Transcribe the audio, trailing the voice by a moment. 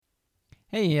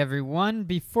Hey everyone,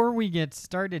 before we get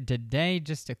started today,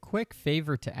 just a quick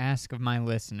favor to ask of my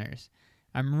listeners.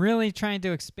 I'm really trying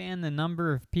to expand the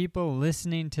number of people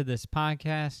listening to this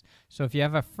podcast, so if you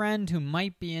have a friend who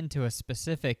might be into a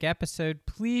specific episode,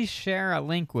 please share a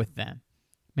link with them.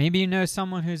 Maybe you know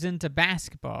someone who's into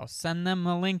basketball, send them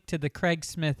a link to the Craig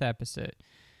Smith episode.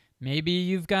 Maybe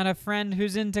you've got a friend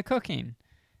who's into cooking,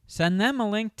 send them a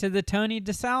link to the Tony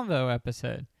DeSalvo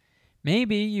episode.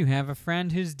 Maybe you have a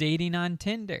friend who's dating on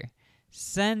Tinder.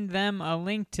 Send them a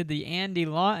link to the Andy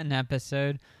Lawton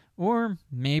episode, or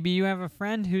maybe you have a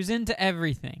friend who's into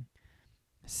everything.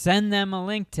 Send them a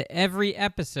link to every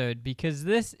episode because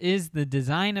this is the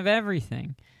design of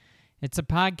everything. It's a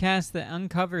podcast that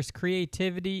uncovers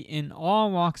creativity in all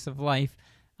walks of life.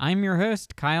 I'm your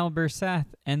host, Kyle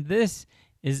Burseth, and this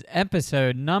is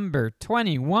episode number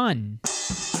 21.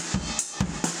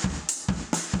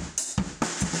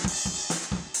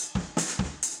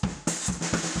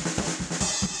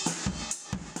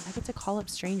 To call up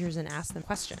strangers and ask them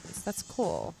questions. That's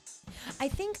cool. I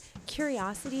think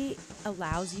curiosity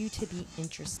allows you to be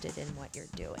interested in what you're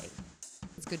doing.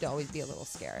 It's good to always be a little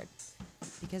scared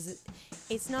because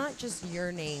it's not just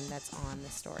your name that's on the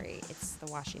story. It's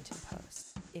the Washington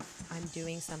Post. If I'm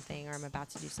doing something or I'm about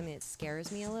to do something that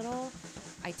scares me a little,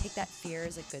 I take that fear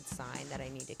as a good sign that I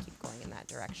need to keep going in that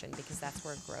direction because that's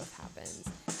where growth happens.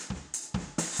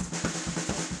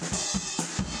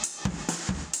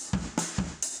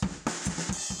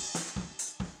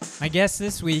 My guest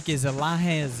this week is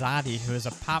Elahe Izadi, who is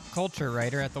a pop culture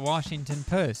writer at the Washington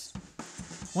Post.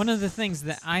 One of the things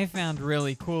that I found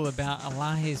really cool about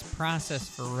Elahe's process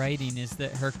for writing is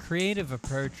that her creative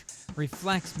approach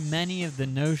reflects many of the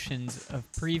notions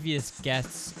of previous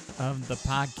guests of the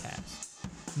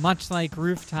podcast. Much like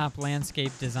rooftop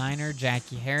landscape designer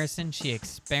Jackie Harrison, she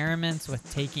experiments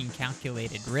with taking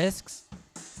calculated risks.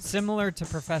 Similar to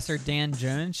Professor Dan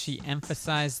Jones, she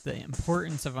emphasized the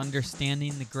importance of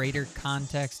understanding the greater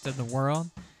context of the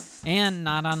world. And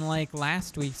not unlike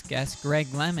last week's guest,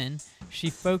 Greg Lemon,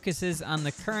 she focuses on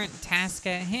the current task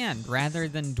at hand rather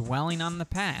than dwelling on the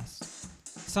past.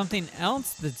 Something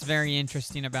else that's very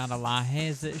interesting about Elahe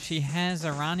is that she has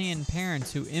Iranian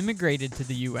parents who immigrated to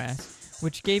the U.S.,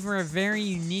 which gave her a very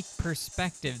unique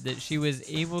perspective that she was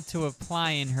able to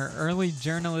apply in her early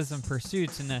journalism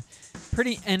pursuits in a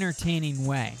pretty entertaining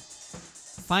way.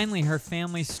 Finally, her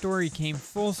family story came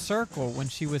full circle when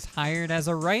she was hired as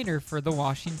a writer for the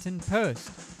Washington Post.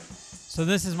 So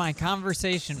this is my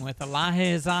conversation with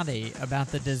Elahe Izadi about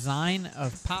the design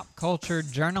of pop culture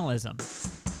journalism.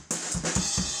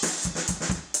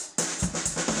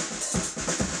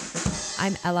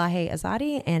 I'm Elahe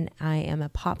Izadi, and I am a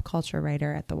pop culture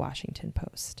writer at the Washington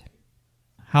Post.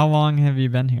 How long have you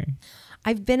been here?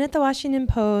 I've been at the Washington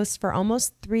Post for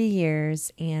almost 3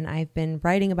 years, and I've been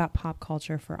writing about pop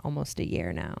culture for almost a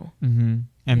year now. Mm-hmm.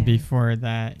 And Yeah. before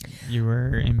that, you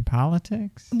were in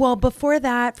politics? Well, before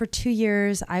that, for 2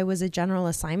 years, I was a general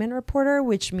assignment reporter,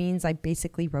 which means I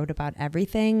basically wrote about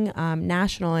everything,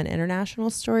 national and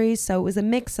international stories. So it was a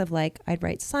mix of I'd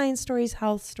write science stories,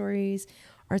 health stories,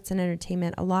 arts and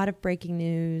entertainment, a lot of breaking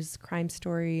news, crime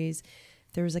stories.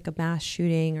 There was a mass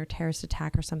shooting or terrorist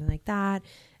attack or something like that.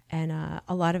 And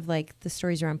a lot of the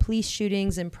stories around police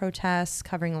shootings and protests,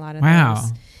 covering a lot of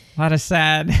those. A lot of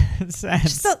sad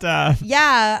stuff.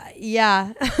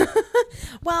 Yeah.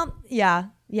 Well, yeah.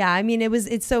 I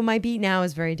mean, so my beat now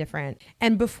is very different.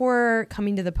 And before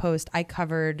coming to the Post, I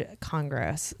covered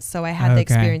Congress. So I had the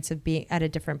experience of being at a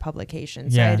different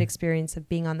publication. So I had experience of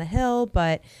being on the Hill,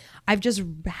 but I've just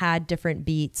had different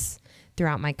beats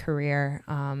throughout my career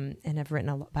and have written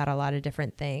about a lot of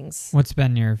different things. What's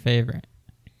been your favorite?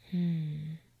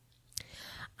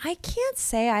 I can't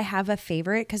say I have a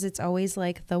favorite because it's always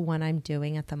the one I'm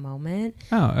doing at the moment.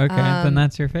 Oh, okay. Then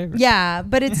that's your favorite. Yeah,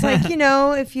 but it's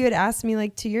if you had asked me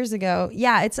 2 years ago,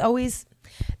 it's always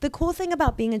the cool thing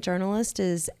about being a journalist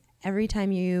is every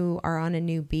time you are on a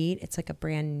new beat, it's like a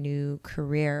brand new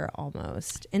career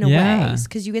almost in a way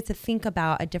because you get to think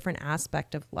about a different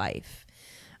aspect of life.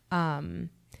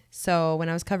 So when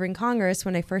I was covering Congress,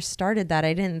 when I first started that,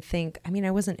 I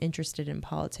wasn't interested in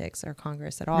politics or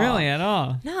Congress at all. Really, at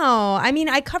all? No. I mean,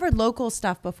 I covered local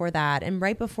stuff before that. And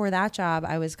right before that job,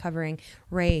 I was covering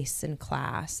race and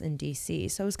class in D.C.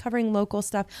 So I was covering local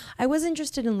stuff. I was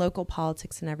interested in local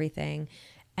politics and everything.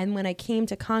 And when I came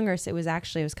to Congress, I was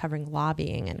covering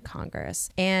lobbying in Congress.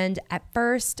 And at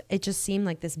first, it just seemed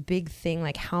like this big thing,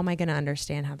 how am I going to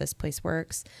understand how this place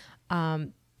works?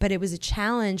 But it was a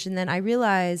challenge. And then I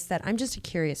realized that I'm just a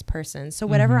curious person. So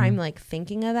whatever I'm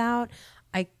thinking about,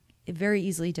 very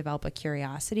easily develop a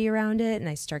curiosity around it, and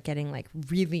I start getting like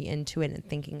really into it and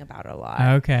thinking about it a lot.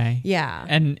 Okay. Yeah.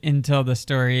 And until the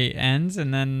story ends,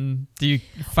 and then do you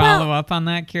follow up on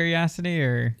that curiosity,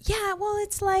 or? Yeah, well,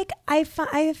 it's like I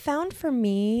have found for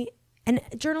me, and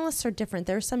journalists are different.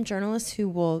 There are some journalists who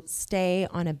will stay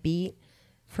on a beat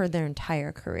for their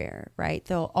entire career, right?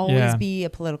 They'll always be a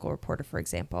political reporter, for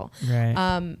example.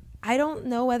 Right. I don't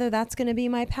know whether that's going to be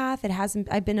my path.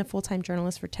 I've been a full-time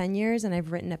journalist for 10 years, and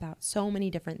I've written about so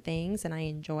many different things, and I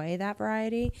enjoy that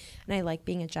variety, and I like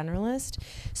being a generalist.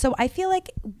 So I feel like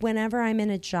whenever I'm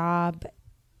in a job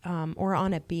or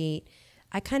on a beat,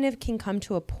 I kind of can come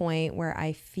to a point where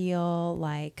I feel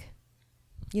like,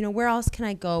 where else can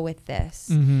I go with this?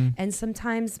 Mm-hmm. And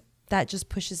sometimes that just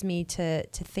pushes me to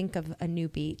think of a new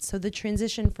beat. So the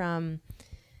transition from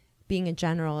being a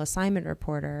general assignment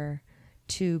reporter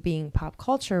to being pop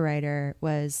culture writer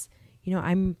was,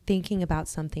 I'm thinking about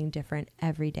something different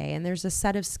every day. And there's a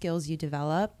set of skills you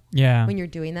develop when you're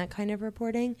doing that kind of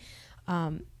reporting,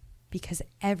 because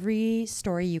every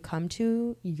story you come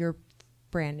to, you're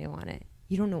brand new on it.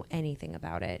 You don't know anything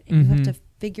about it. And you have to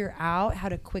figure out how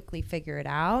to quickly figure it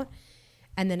out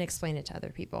and then explain it to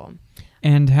other people.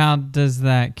 And how does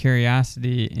that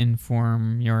curiosity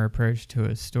inform your approach to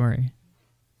a story?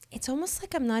 It's almost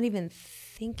like I'm not even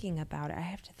thinking about it. I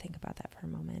have to think about that for a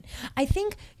moment. I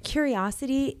think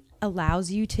curiosity allows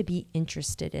you to be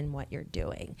interested in what you're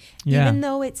doing. Yeah. Even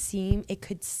though it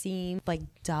could seem like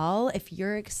dull, if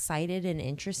you're excited and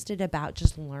interested about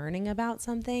just learning about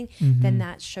something, then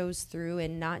that shows through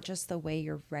in not just the way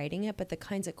you're writing it, but the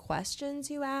kinds of questions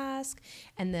you ask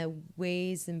and the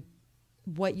ways and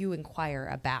what you inquire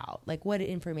about. Like, what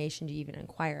information do you even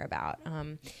inquire about?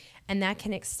 And that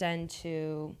can extend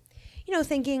to,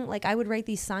 thinking like I would write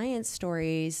these science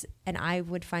stories and I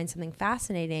would find something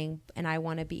fascinating, and I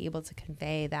want to be able to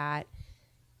convey that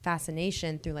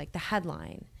fascination through like the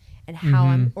headline and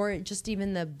how or just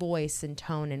even the voice and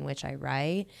tone in which I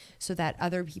write, so that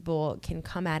other people can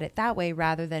come at it that way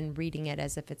rather than reading it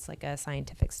as if it's like a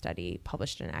scientific study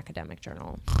published in an academic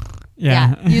journal.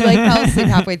 Yeah. You like fell asleep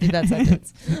halfway through that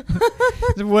sentence.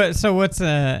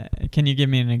 Can you give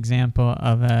me an example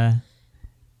of a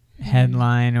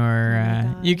headline,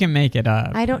 or you can make it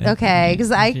up? I don't, okay,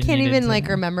 because I can't even like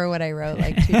remember what I wrote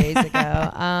like 2 days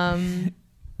ago.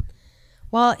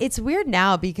 Well, it's weird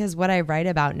now because what I write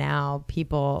about now,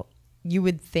 you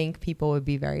would think people would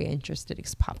be very interested in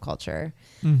pop culture.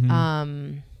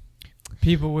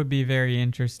 People would be very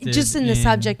interested just in the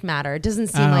subject matter. It doesn't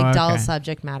seem like dull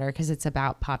subject matter because it's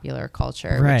about popular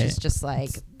culture, which is just like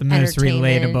it's the most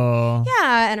relatable.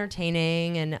 Yeah,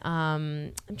 entertaining. And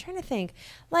I'm trying to think.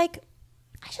 Like,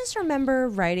 I just remember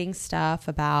writing stuff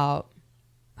about,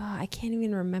 I can't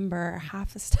even remember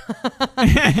half the stuff.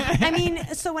 I mean,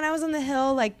 so when I was on the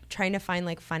Hill, like trying to find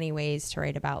like funny ways to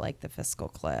write about like the fiscal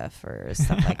cliff or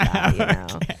stuff like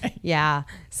that, Okay. Yeah.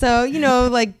 So,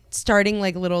 like starting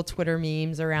like little Twitter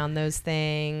memes around those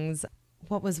things.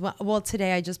 Well,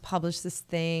 today I just published this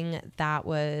thing that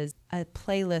was a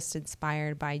playlist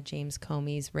inspired by James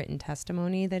Comey's written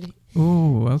testimony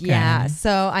Ooh, okay. Yeah.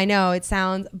 So I know it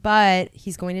sounds, but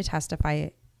he's going to testify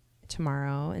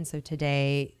tomorrow, and so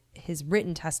today his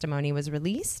written testimony was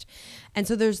released, and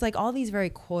so there's like all these very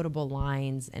quotable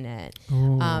lines in it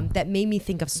that made me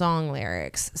think of song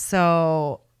lyrics.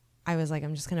 So I was like,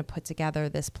 I'm just gonna put together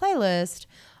this playlist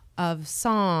of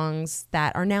songs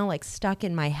that are now like stuck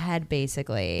in my head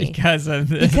basically because of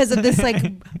this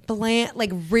like bland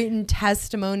like written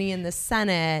testimony in the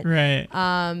Senate, right?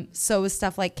 So it was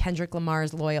stuff like Kendrick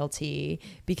Lamar's Loyalty,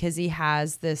 because he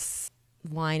has this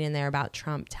line in there about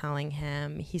Trump telling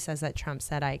him, he says that Trump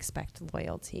said, I expect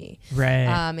loyalty. Right.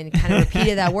 And kind of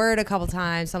repeated that word a couple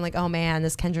times. So I'm like, oh man,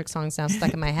 this Kendrick song's now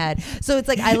stuck in my head. So it's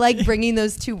like, I like bringing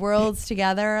those two worlds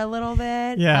together a little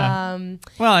bit. Yeah.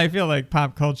 Well, I feel like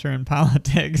pop culture and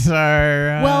politics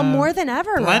are well, more than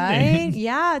ever, blending. Right?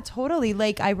 Yeah, totally.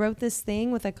 Like I wrote this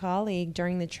thing with a colleague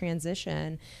during the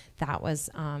transition that was,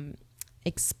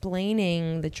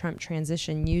 explaining the Trump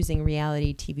transition using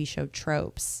reality TV show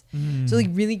tropes. So like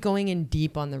really going in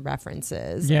deep on the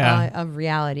references of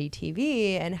reality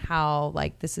TV and how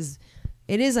like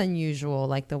it is unusual,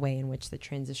 like the way in which the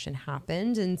transition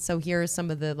happened. And so here are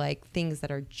some of the like things that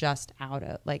are just out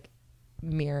of like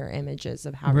mirror images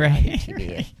of how reality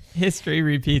TV is. History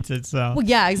repeats itself. Well,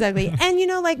 yeah, exactly. And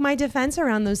like my defense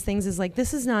around those things is like,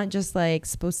 this is not just like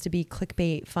supposed to be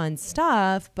clickbait fun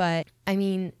stuff, but I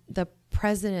mean, the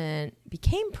president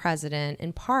became president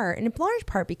in large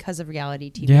part because of reality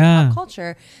TV and pop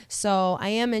culture. So I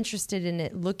am interested in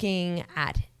it, looking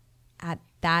at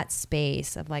that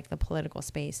space of like the political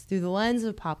space through the lens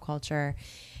of pop culture,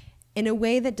 in a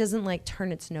way that doesn't like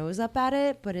turn its nose up at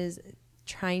it, but is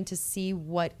trying to see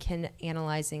what can,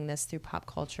 analyzing this through pop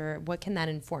culture, what can that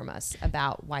inform us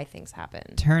about why things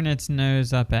happen? Turn its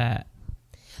nose up at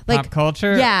like pop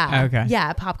culture? Yeah. Okay.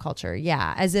 Yeah, pop culture.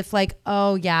 Yeah. As if like,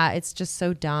 oh yeah, it's just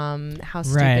so dumb. How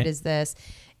stupid is this?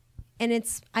 And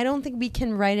I don't think we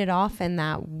can write it off in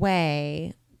that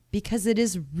way because it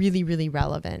is really, really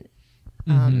relevant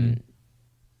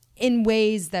in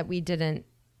ways that we didn't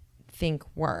think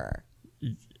were.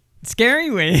 Scary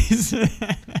ways.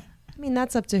 I mean,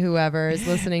 that's up to whoever is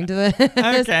listening to this.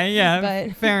 Okay, yeah,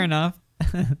 but fair enough.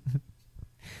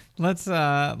 Let's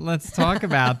talk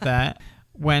about that.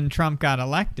 When Trump got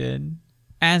elected,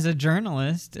 as a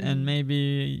journalist, and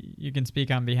maybe you can speak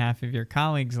on behalf of your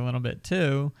colleagues a little bit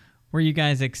too, were you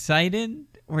guys excited?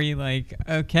 Were you like,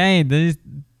 okay, this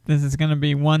is going to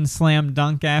be one slam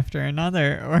dunk after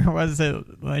another? Or was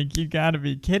it like, you got to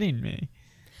be kidding me?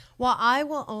 Well, I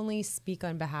will only speak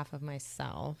on behalf of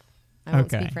myself. I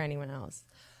won't speak for anyone else.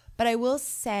 But I will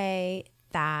say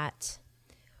that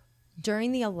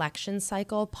during the election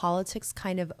cycle, politics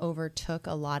kind of overtook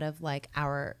a lot of like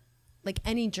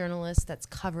any journalist that's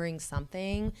covering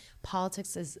something,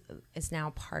 politics is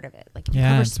now part of it. Like if you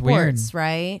cover sports,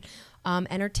 right?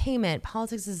 Entertainment,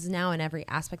 politics is now in every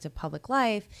aspect of public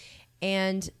life.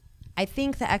 And I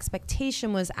think the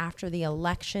expectation was after the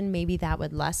election, maybe that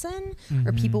would lessen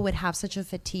or people would have such a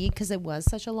fatigue because it was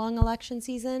such a long election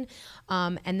season.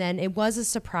 And then it was a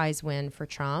surprise win for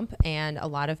Trump and a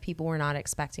lot of people were not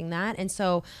expecting that. And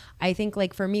so I think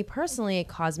like for me personally, it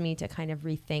caused me to kind of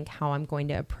rethink how I'm going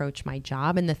to approach my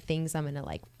job and the things I'm going to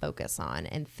like focus on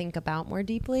and think about more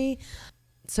deeply.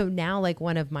 So now like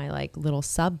one of my like little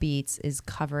sub beats is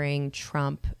covering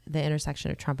Trump, the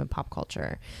intersection of Trump and pop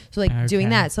culture. So like doing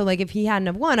that. So like if he hadn't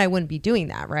have won, I wouldn't be doing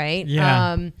that. Right.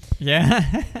 Yeah.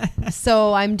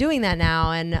 So I'm doing that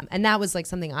now. And that was like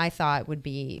something I thought would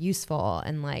be useful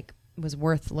and like was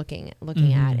worth looking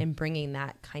at and bringing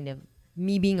that kind of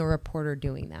me being a reporter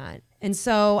doing that. And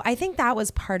so I think that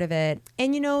was part of it.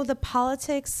 And, you know, the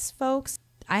politics folks,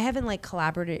 I haven't like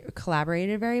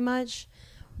collaborated very much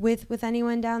with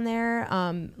anyone down there.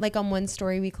 Like on one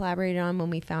story we collaborated on when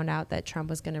we found out that Trump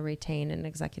was going to retain an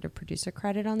executive producer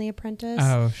credit on The Apprentice.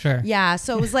 Oh, sure. Yeah.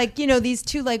 So it was like, you know, these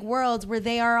two like worlds where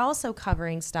they are also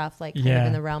covering stuff like kind of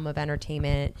in the realm of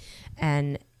entertainment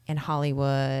and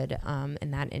Hollywood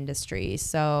in that industry.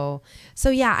 So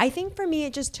yeah, I think for me,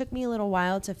 it just took me a little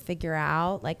while to figure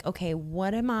out like, okay,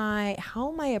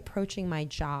 how am I approaching my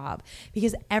job?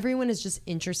 Because everyone is just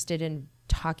interested in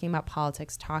talking about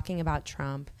politics, talking about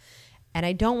Trump. And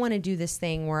I don't want to do this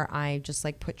thing where I just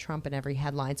like put Trump in every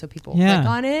headline so people click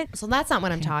on it. So that's not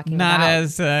what I'm talking about. Not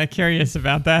as curious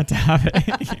about that topic.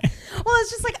 Well, it's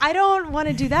just like, I don't want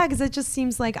to do that because it just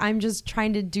seems like I'm just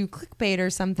trying to do clickbait or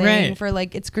something for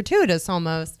like, it's gratuitous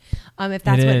almost. If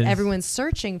that's what everyone's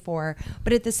searching for.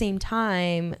 But at the same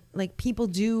time, like people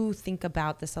do think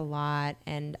about this a lot.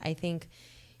 And I think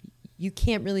you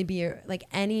can't really be like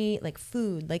any like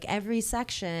food, like every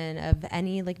section of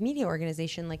any like media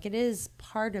organization, like it is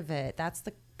part of it. That's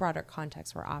the broader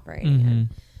context we're operating in.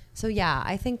 So yeah,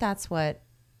 I think that's what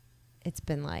it's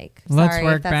been like. Let's Sorry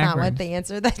work if that's backwards. not what the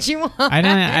answer that you want. I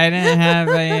didn't have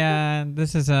a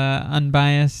this is a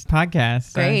unbiased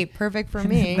podcast. Great, perfect for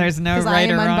me. There's no right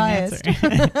or wrong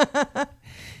answer.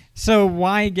 So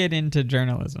why get into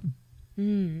journalism?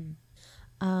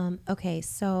 Okay,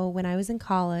 so when I was in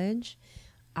college,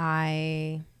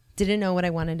 I didn't know what I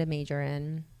wanted to major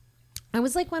in. I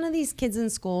was like one of these kids in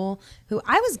school who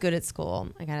I was good at school,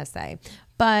 I gotta say,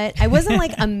 but I wasn't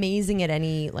like amazing at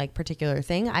any like particular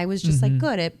thing. I was just like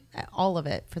good at all of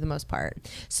it for the most part.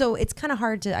 So it's kind of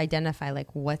hard to identify like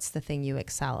what's the thing you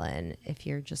excel in if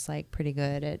you're just like pretty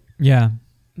good at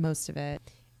most of it.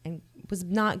 And was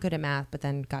not good at math, but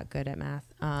then got good at math.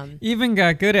 Even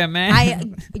got good at math.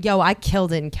 I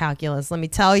killed it in calculus. Let me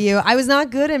tell you, I was not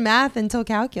good at math until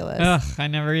calculus. Ugh, I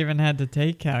never even had to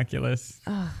take calculus.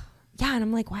 Yeah, and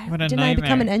I'm like, why didn't I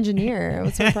become an engineer?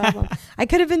 What's the problem? I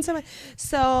could have been so much.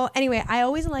 So anyway, I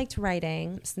always liked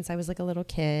writing since I was like a little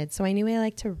kid. So I knew I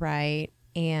liked to write.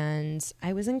 And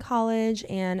I was in college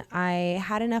and I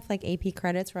had enough like AP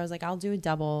credits where I was like, I'll do a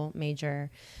double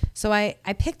major. So I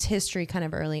picked history kind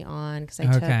of early on because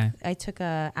I took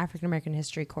a African American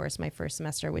history course my first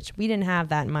semester, which we didn't have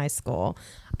that in my school.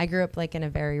 I grew up like in a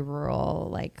very rural,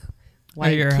 like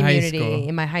white community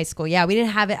in my high school. Yeah, we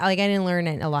didn't have it. Like I didn't learn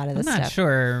a lot of this stuff. I'm not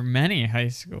sure many high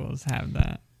schools have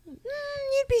that.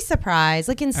 You'd be surprised,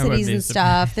 like in cities and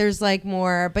stuff, there's like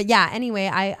more, but yeah, anyway,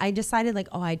 I decided like,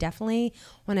 I definitely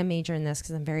want to major in this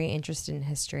because I'm very interested in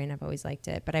history and I've always liked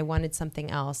it, but I wanted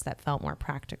something else that felt more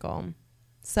practical.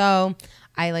 So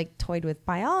I like toyed with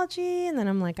biology, and then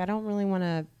I'm like, I don't really want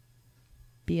to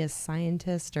be a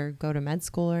scientist or go to med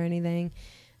school or anything.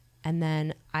 And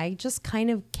then I just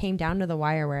kind of came down to the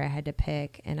wire where I had to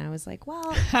pick, and I was like,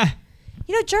 well,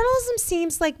 journalism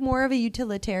seems like more of a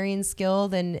utilitarian skill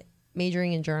than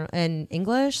majoring in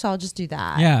English, so I'll just do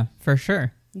that. Yeah, for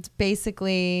sure. It's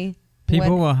basically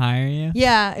people will hire you.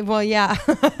 Yeah, well, yeah.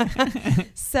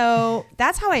 So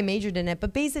that's how I majored in it.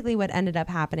 But basically what ended up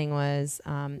happening was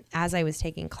as I was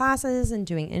taking classes and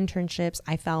doing internships,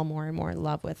 I fell more and more in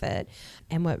love with it.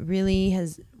 And what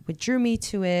drew me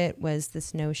to it was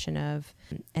this notion of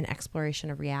an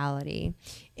exploration of reality,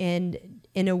 and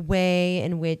in a way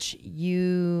in which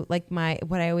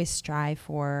what I always strive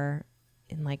for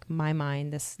in like my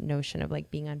mind, this notion of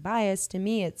like being unbiased. To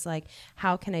me, it's like,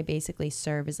 how can I basically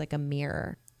serve as like a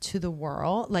mirror to the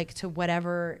world, like to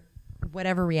whatever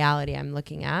reality I'm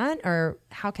looking at, or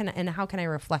how can I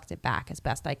reflect it back as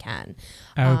best I can.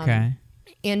 Okay.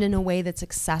 And in a way that's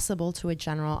accessible to a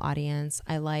general audience.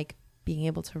 I like being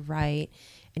able to write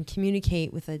and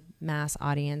communicate with a mass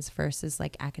audience versus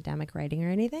like academic writing or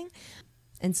anything.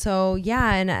 And so,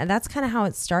 yeah, and that's kind of how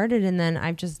it started. And then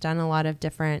I've just done a lot of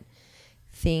different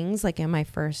things. Like in my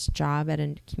first job at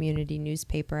a community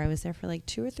newspaper, I was there for like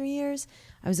 2 or 3 years.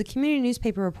 I was a community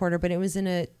newspaper reporter, but it was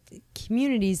in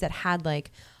communities that had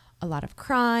like a lot of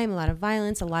crime, a lot of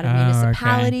violence, a lot of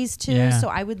municipalities too. Yeah. So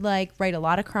I would like write a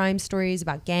lot of crime stories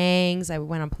about gangs. I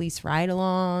went on police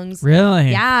ride-alongs. Really?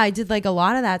 Yeah, I did like a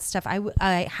lot of that stuff. I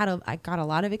got a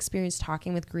lot of experience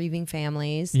talking with grieving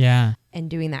families. Yeah. And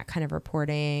doing that kind of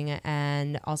reporting,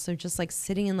 and also just like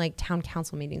sitting in like town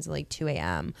council meetings at like 2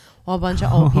 a.m. while a bunch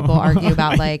of old people argue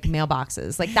about like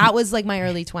mailboxes. Like that was like my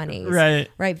early 20s.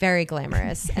 Right. Very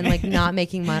glamorous and like not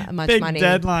making much Big money.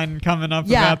 Deadline coming up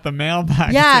about the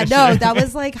mailbox. Yeah, no, that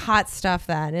was like hot stuff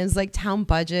then. It was like town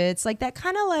budgets, like that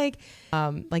kind of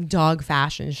like dog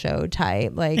fashion show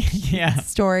type, like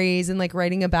stories, and like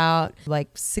writing about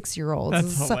like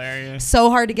 6-year-olds. That's hilarious. So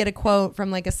hard to get a quote from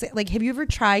like have you ever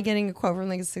tried getting a quote from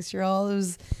like a 6-year-old? It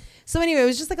was so anyway, it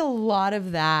was just like a lot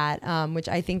of that, which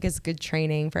I think is good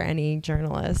training for any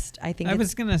journalist. I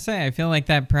was gonna say, I feel like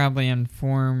that probably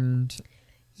informed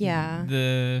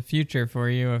the future for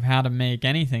you of how to make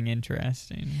anything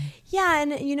interesting. Yeah,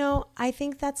 and I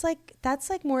think that's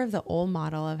like more of the old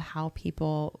model of how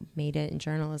people made it in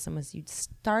journalism. Was you'd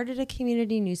start at a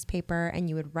community newspaper and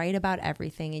you would write about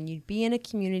everything, and you'd be in a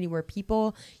community where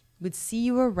people would see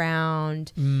you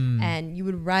around, and you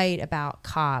would write about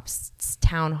cops,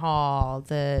 town hall,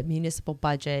 the municipal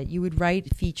budget. You would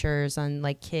write features on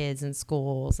like kids and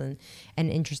schools and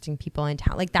interesting people in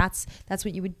town. Like that's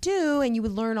what you would do, and you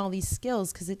would learn all these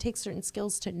skills, because it takes certain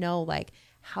skills to know like,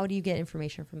 how do you get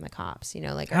information from the cops?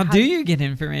 Like how do you get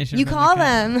information? You call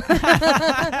them.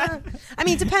 I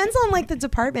mean, it depends on like the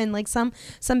department. Like some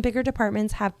bigger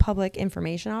departments have public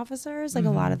information officers, like a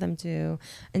lot of them do,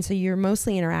 and so you're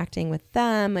mostly interacting with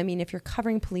them. I mean, if you're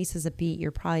covering police as a beat,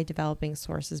 you're probably developing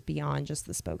sources beyond just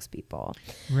the spokespeople.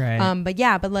 Right.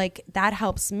 But like that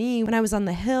helps me when I was on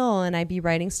the Hill and I'd be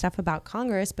writing stuff about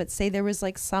Congress. But say there was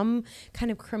like some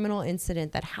kind of criminal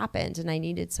incident that happened and I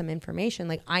needed some information.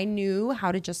 Like I knew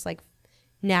how to just like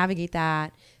navigate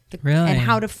that and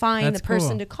how to find the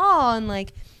person to call. And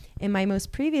like in my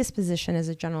most previous position as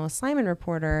a general assignment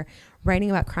reporter, writing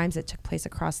about crimes that took place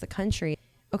across the country.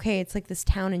 Okay, it's like this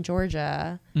town in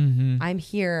Georgia. I'm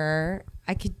here.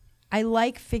 I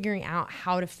like figuring out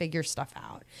how to figure stuff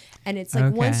out. And it's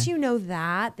like once you know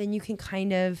that, then you can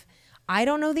kind of, I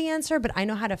don't know the answer, but I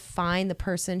know how to find the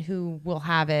person who will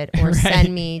have it or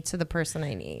send me to the person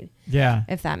I need. Yeah.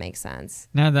 If that makes sense.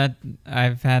 Now that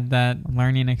I've had that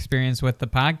learning experience with the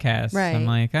podcast, I'm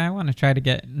like, I want to try to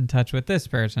get in touch with this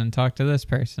person, talk to this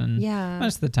person. Yeah.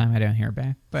 Most of the time I don't hear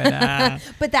back, but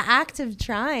but the act of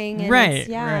trying. And right.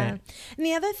 And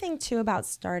the other thing too about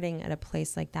starting at a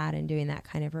place like that and doing that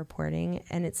kind of reporting,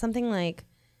 and it's something like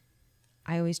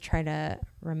I always try to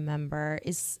remember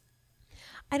is,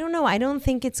 I don't know. I don't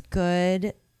think it's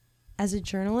good as a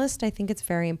journalist. I think it's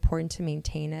very important to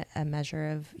maintain a measure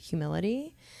of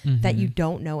humility, that you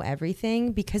don't know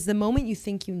everything, because the moment you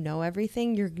think you know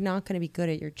everything, you're not going to be good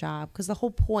at your job, because the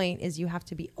whole point is you have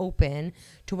to be open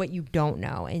to what you don't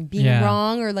know, and being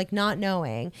wrong or like not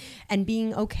knowing, and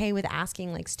being okay with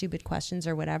asking like stupid questions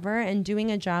or whatever. And doing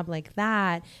a job like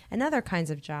that and other kinds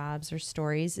of jobs or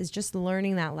stories is just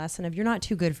learning that lesson of you're not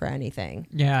too good for anything.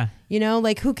 Yeah.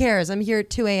 Like who cares? I'm here at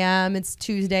 2 a.m. It's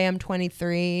Tuesday. I'm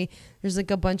 23. There's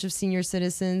like a bunch of senior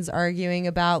citizens arguing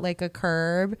about like a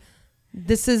curb.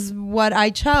 This is what I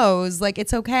chose. Like,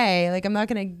 it's okay. Like, I'm not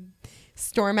going to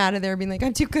storm out of there being like,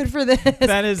 I'm too good for this.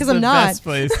 That is the I'm not. best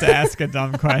place to ask a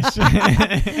dumb question.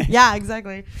 Yeah,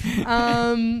 exactly.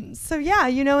 So yeah,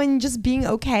 you know, and just being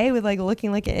okay with like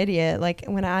looking like an idiot. Like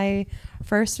when I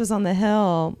first was on the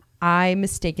Hill, I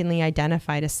mistakenly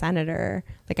identified a senator.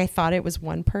 Like I thought it was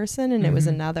one person and it was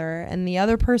another, and the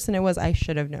other person I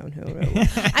should have known who it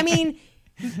was. I mean,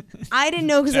 I didn't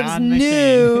know because I was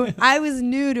new. I was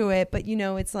new to it, but you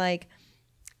know, it's like,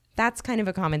 that's kind of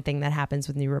a common thing that happens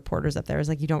with new reporters up there, is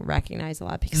like you don't recognize a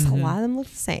lot because a lot of them look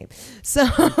the same.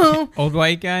 So old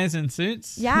white guys in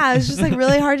suits. Yeah, it's just like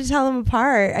really hard to tell them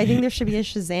apart. I think there should be a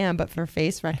Shazam, but for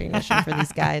face recognition for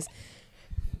these guys.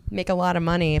 Make a lot of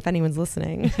money if anyone's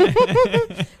listening.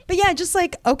 But yeah, just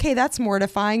like, okay, that's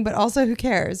mortifying, but also who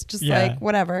cares? Just like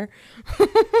whatever.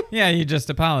 Yeah, you just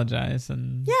apologize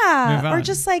and move on. Or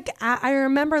just like, I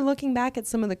remember looking back at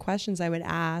some of the questions I would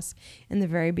ask in the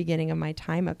very beginning of my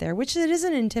time up there, which it is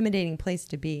an intimidating place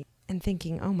to be, and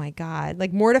thinking, oh my God,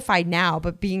 like mortified now,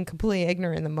 but being completely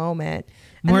ignorant in the moment.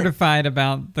 Mortified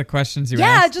about the questions you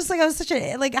asked? Yeah, just like I was such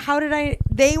a, like,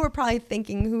 they were probably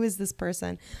thinking, who is this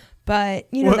person? But,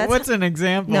 you know, what's an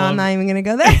example? No, I'm not even going to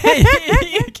go there.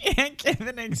 You can't give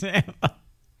an example.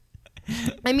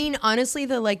 I mean, honestly,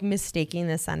 the like mistaking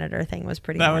the senator thing was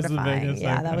pretty mortifying. Was the biggest,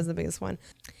 yeah, that was the biggest one.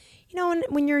 You know,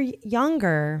 when you're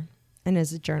younger and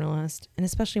as a journalist, and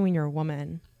especially when you're a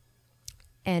woman,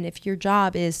 and if your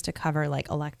job is to cover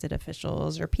like elected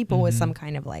officials or people with some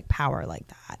kind of like power like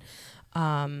that,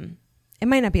 it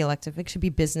might not be elective. It should be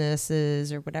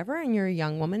businesses or whatever. And you're a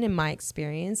young woman, in my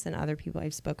experience and other people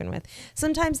I've spoken with.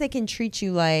 Sometimes they can treat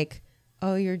you like,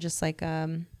 oh, you're just like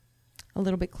a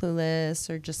little bit clueless,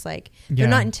 or just like they're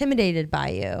not intimidated by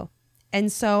you.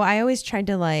 And so I always tried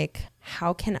to like,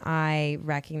 how can I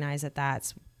recognize that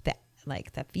that's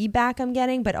like the feedback I'm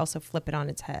getting, but also flip it on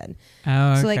its head.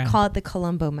 Oh, okay. So like call it the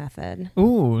Columbo method.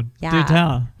 Ooh, yeah. do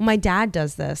tell. My dad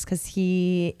does this because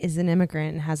he is an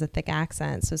immigrant and has a thick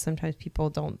accent. So sometimes people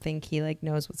don't think he like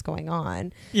knows what's going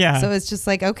on. Yeah. So it's just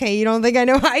like, okay, you don't think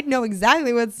I know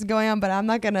exactly what's going on, but I'm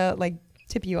not going to like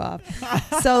tip you off.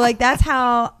 So like that's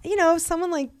how, you know, someone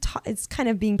like it's kind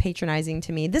of being patronizing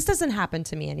to me. This doesn't happen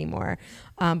to me anymore.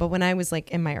 But when I was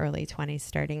like in my early 20s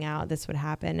starting out, this would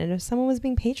happen. And if someone was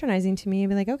being patronizing to me, I'd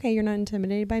be like, okay, you're not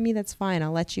intimidated by me. That's fine.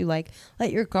 I'll let you like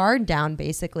let your guard down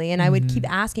basically. And I would keep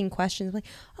asking questions like,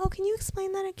 oh, can you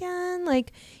explain that again?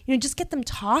 Like, you know, just get them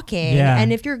talking. Yeah.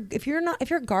 And if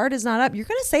your guard is not up, you're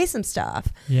going to say some stuff.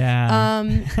 Yeah.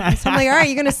 So I'm like, all right,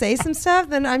 you're going to say some stuff.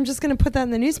 Then I'm just going to put that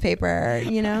in the newspaper,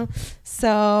 you know?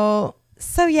 So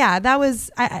yeah, that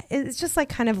was, it's just like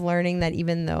kind of learning that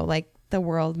even though like the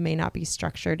world may not be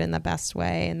structured in the best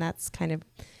way, and that's kind of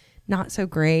not so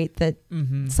great that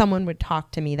someone would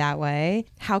talk to me that way.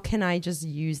 How can I just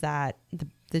use that,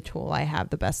 the tool I have,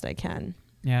 the best I can?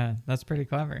 Yeah, that's pretty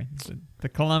clever. The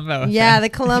Columbo effect. Yeah, the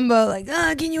Columbo, like,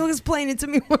 can you explain it to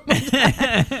me one more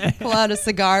time? Pull out a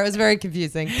cigar. It was very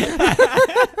confusing. Who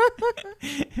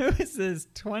is this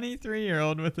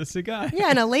 23-year-old with a cigar? Yeah,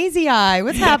 and a lazy eye.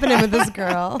 What's happening with this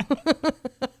girl?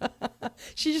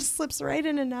 She just slips right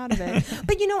in and out of it.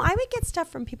 But, you know, I would get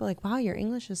stuff from people like, wow, your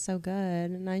English is so good.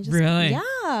 And I just, really?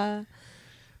 Yeah.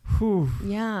 Whew.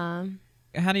 Yeah.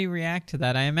 How do you react to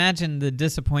that? I imagine the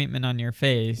disappointment on your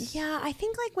face. Yeah, I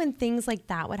think like when things like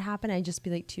that would happen, I'd just be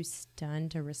like too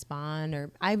stunned to respond.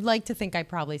 Or I'd like to think I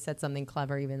probably said something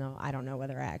clever, even though I don't know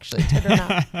whether I actually did or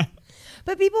not.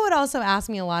 But people would also ask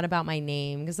me a lot about my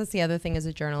name, because that's the other thing as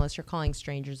a journalist. You're calling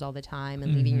strangers all the time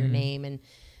and leaving your name. And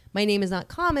my name is not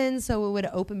common, so it would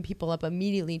open people up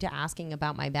immediately to asking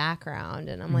about my background.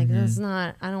 And I'm like, this is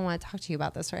not, I don't want to talk to you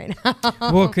about this right now.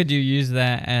 Well, could you use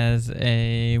that as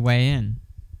a way in,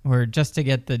 or just to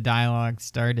get the dialogue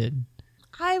started?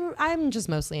 I'm just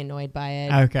mostly annoyed by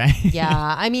it. Okay.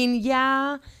 Yeah. I mean,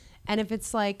 yeah. And if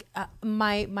it's like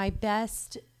my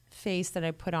best face that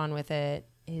I put on with it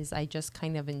is I just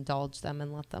kind of indulge them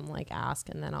and let them like ask,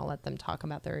 and then I'll let them talk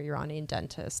about their Iranian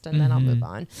dentist, and then I'll move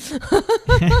on.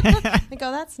 I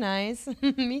go, that's nice.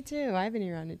 Me too. I have an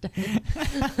Iranian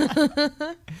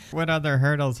dentist. What other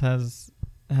hurdles has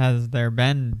there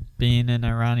been being an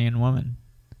Iranian woman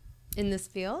in this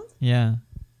field? Yeah.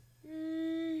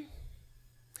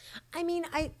 I mean,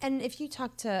 and if you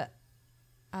talk to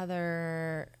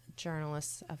other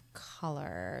journalists of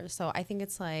color, so I think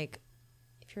it's like,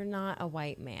 if you're not a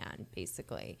white man,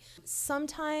 basically,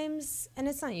 sometimes, and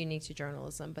it's not unique to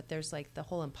journalism, but there's like the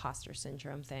whole imposter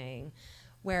syndrome thing,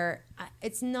 where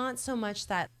it's not so much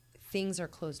that things are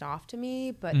closed off to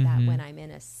me, but that when I'm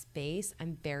in a space,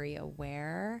 I'm very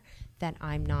aware that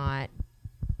I'm not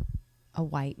a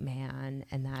white man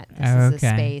and that this is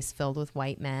a space filled with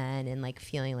white men, and like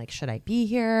feeling like, should I be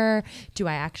here? Do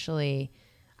I actually,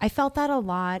 I felt that a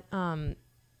lot.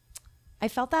 I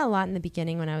felt that a lot in the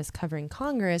beginning when I was covering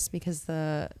Congress, because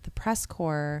the press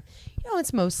corps,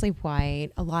 it's mostly white,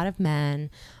 a lot of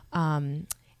men, and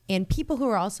people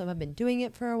who have been doing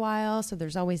it for a while. So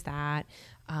there's always that.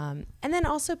 And then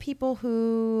also people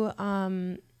who,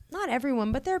 not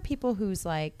everyone, but there are people who's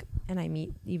like, and I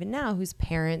meet even now, whose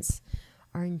parents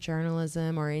are in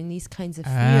journalism or in these kinds of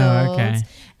fields.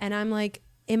 And I'm like,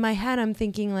 in my head, I'm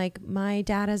thinking like, my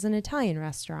dad has an Italian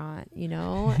restaurant,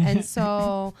 and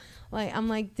so like, I'm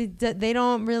like, they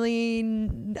don't really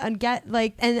get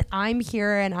like, and I'm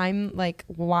here and I'm like,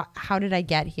 how did I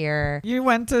get here? You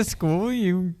went to school,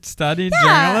 you studied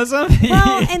journalism.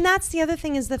 Well, and that's the other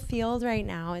thing, is the field right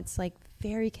now, it's like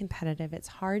very competitive. It's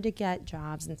hard to get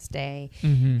jobs and stay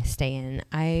in.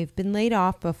 I've been laid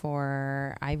off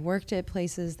before. I've worked at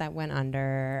places that went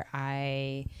under.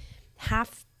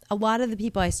 A lot of the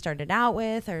people I started out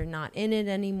with are not in it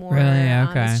anymore. Really?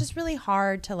 Okay. It's just really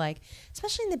hard to like,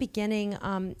 especially in the beginning.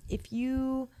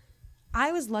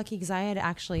 I was lucky because I had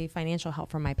actually financial help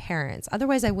from my parents.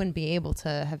 Otherwise, I wouldn't be able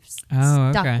to have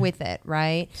stuck with it,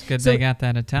 right? It's good they got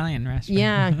that Italian restaurant.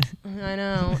 Yeah, I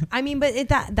know. I mean, but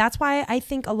that's why I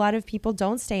think a lot of people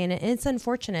don't stay in it. And it's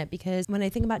unfortunate, because when I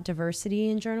think about diversity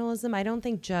in journalism, I don't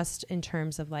think just in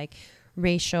terms of like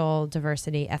racial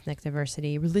diversity, ethnic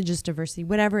diversity, religious diversity,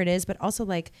 whatever it is, but also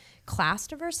like class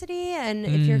diversity. And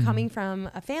if you're coming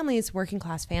from a family, it's working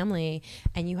class family,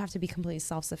 and you have to be completely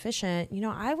self-sufficient,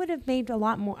 I would have made a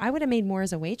lot more. I would have made more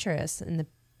as a waitress in the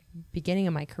beginning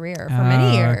of my career for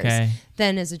many years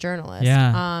than as a journalist.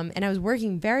 And I was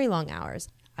working very long hours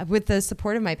with the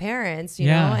support of my parents, you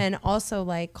know, and also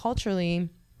like culturally,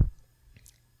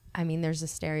 I mean, there's a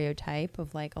stereotype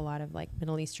of like a lot of like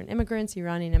Middle Eastern immigrants,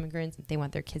 Iranian immigrants. They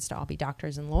want their kids to all be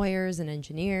doctors and lawyers and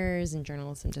engineers, and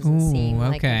journalism doesn't seem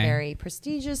like a very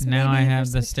prestigious. Now I have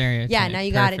the stereotype. Yeah, now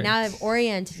you got it. Now I've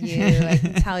oriented you. I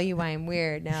can tell you why I'm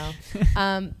weird now.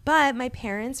 But my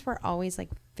parents were always like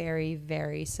very,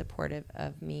 very supportive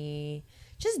of me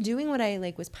just doing what I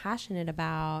like was passionate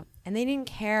about, and they didn't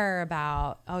care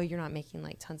about, oh, you're not making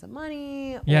like tons of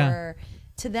money or.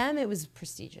 To them, it was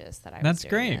prestigious that I was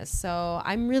doing this. So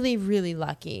I'm really, really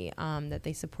lucky that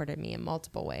they supported me in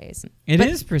multiple ways. It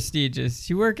is prestigious.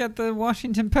 You work at the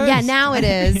Washington Post. Yeah, now it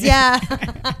is. Yeah.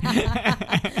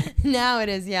 Now it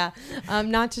is. Yeah.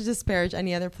 Not to disparage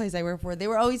any other place I work for. They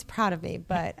were always proud of me.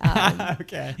 But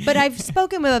but I've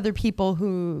spoken with other people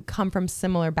who come from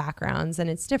similar backgrounds,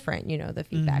 and it's different, you know, the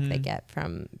feedback they get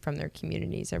from their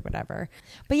communities or whatever.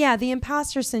 But yeah, the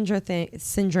imposter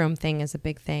syndrome thing is a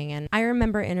big thing. And I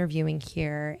remember interviewing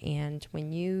here, and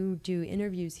when you do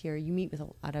interviews here, you meet with a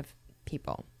lot of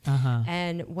people,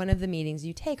 and one of the meetings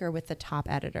you take are with the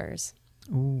top editors.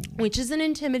 Ooh. Which is an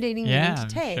intimidating meeting to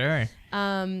take. Sure.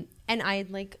 And I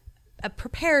like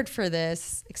prepared for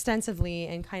this extensively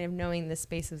and kind of knowing this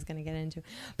space I was going to get into.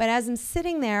 But as I'm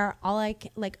sitting there,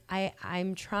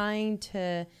 I'm trying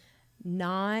to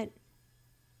not.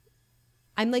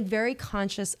 I'm like very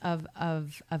conscious of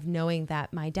knowing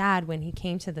that my dad, when he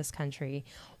came to this country,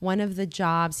 one of the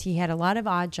jobs, he had a lot of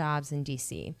odd jobs in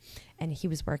DC, and he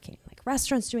was working like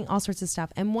restaurants, doing all sorts of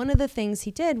stuff. And one of the things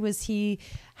he did was he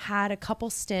had a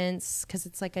couple stints, because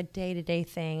it's like a day-to-day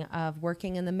thing, of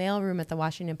working in the mailroom at the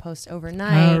Washington Post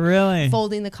overnight. Oh, really?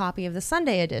 Folding the copy of the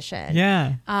Sunday edition.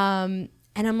 Yeah.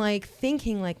 And I'm like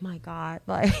thinking like, my God,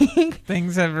 like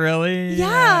things have really,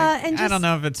 and just, I don't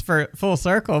know if it's for full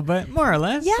circle, but more or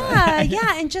less. Yeah.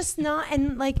 And just not,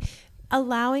 and like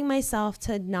allowing myself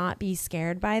to not be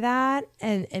scared by that,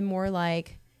 and more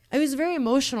like, it was very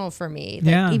emotional for me,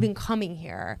 like even coming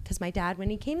here, because my dad, when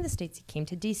he came to the States, he came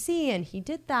to DC and he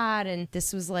did that. And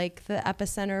this was like the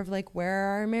epicenter of like where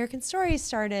our American stories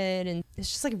started. And it's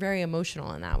just like very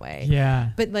emotional in that way.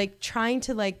 Yeah. But like trying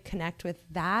to like connect with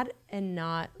that and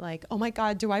not like, oh my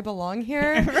God, do I belong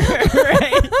here?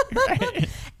 right.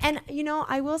 And, you know,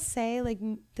 I will say like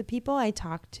the people I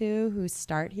talk to who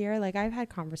start here, like I've had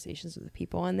conversations with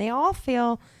people and they all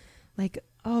feel like,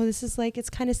 oh, this is like, it's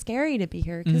kind of scary to be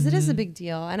here, because it is a big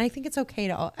deal. And I think it's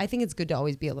okay I think it's good to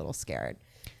always be a little scared.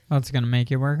 Well, it's going to make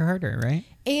you work harder, right?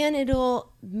 And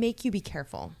it'll make you be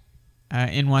careful.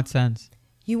 In what sense?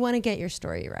 You want to get your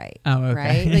story right. Oh, okay.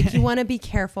 Right? Like you want to be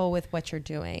careful with what you're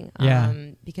doing. Yeah.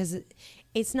 Because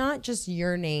it's not just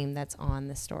your name that's on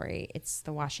the story. It's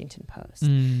the Washington Post.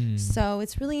 So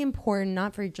it's really important,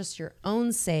 not for just your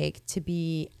own sake, to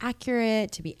be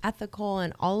accurate, to be ethical,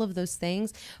 and all of those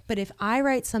things. But if I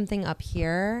write something up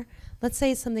here, let's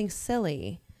say it's something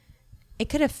silly, it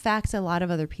could affect a lot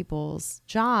of other people's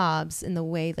jobs in the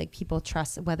way like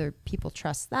whether people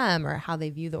trust them or how they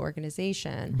view the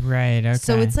organization. Right. Okay.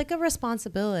 So it's like a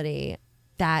responsibility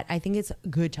that I think it's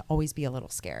good to always be a little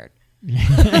scared.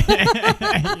 Yeah.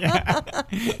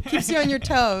 Keeps you on your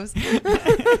toes.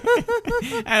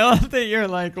 I love that you're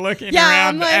like looking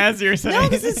around like, as you're saying. No,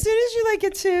 because as soon as you like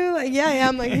get to like,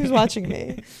 I'm like, who's watching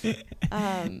me?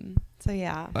 So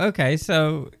yeah. Okay,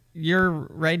 so you're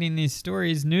writing these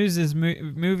stories. News is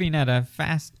moving at a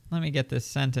fast. Let me get this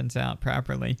sentence out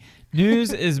properly.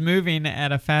 News is moving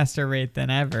at a faster rate than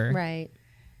ever. Right.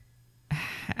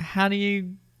 How do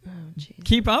you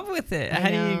keep up with it? How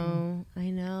do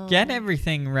you get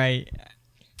everything right?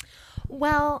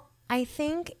 Well, I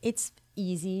think it's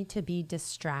easy to be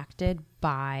distracted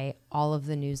by all of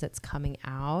the news that's coming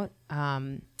out.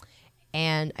 And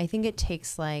I think it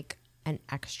takes like an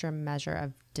extra measure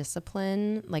of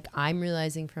discipline. Like I'm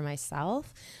realizing for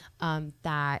myself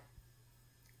that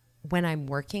when I'm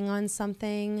working on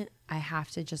something, I have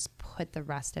to just put the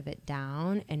rest of it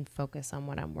down and focus on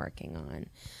what I'm working on.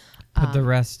 Put the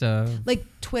rest of... Like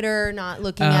Twitter, not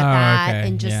looking at that. Okay,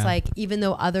 and just like, even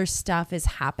though other stuff is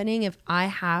happening, if I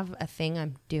have a thing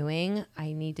I'm doing,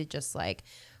 I need to just like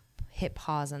hit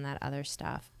pause on that other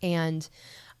stuff. And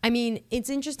I mean, it's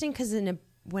interesting because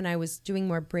when I was doing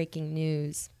more breaking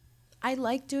news, I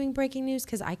like doing breaking news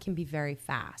because I can be very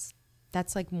fast.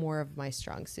 That's like more of my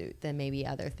strong suit than maybe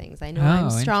other things. I know I'm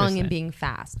strong in being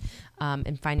fast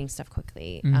and finding stuff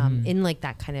quickly in like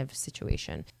that kind of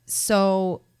situation.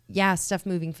 So yeah, stuff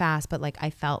moving fast, but like I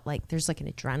felt like there's like an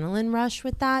adrenaline rush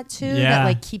with that too that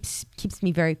like keeps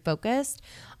me very focused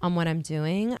on what I'm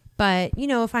doing. But you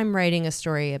know, if I'm writing a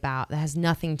story that has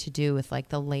nothing to do with like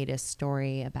the latest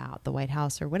story about the White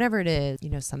House or whatever it is, you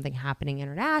know, something happening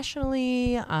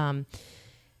internationally,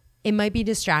 it might be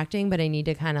distracting, but I need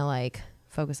to kind of like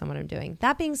focus on what I'm doing.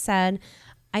 That being said,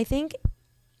 I think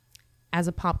as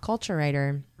a pop culture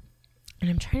writer, and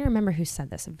I'm trying to remember who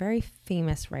said this, a very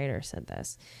famous writer said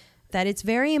this, that it's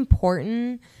very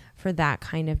important for that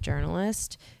kind of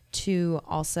journalist to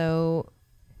also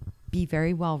be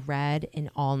very well read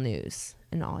in all news,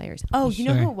 in all areas. Oh, you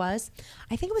know who it was?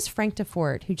 I think it was Frank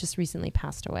DeFort, who just recently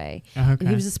passed away. Okay. And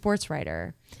he was a sports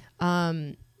writer.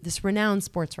 This renowned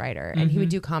sports writer, and he would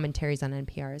do commentaries on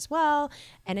NPR as well.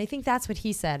 And I think that's what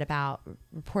he said about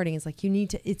reporting is like, you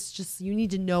need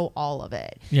to know all of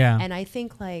it. Yeah. And I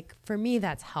think like for me,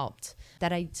 that's helped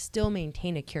that I still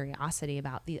maintain a curiosity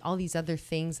about all these other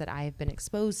things that I have been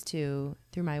exposed to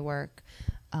through my work.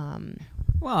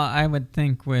 Well, I would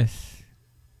think with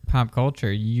pop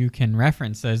culture, you can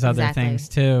reference those other things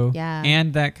too. Yeah.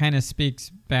 And that kind of speaks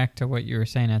back to what you were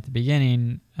saying at the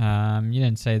beginning. You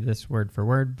didn't say this word for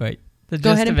word, but the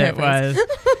gist of it was,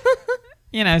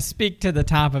 you know, speak to the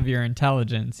top of your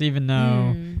intelligence. Even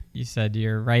though you said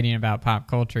you're writing about pop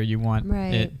culture, you want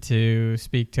it to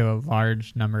speak to a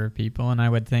large number of people. And I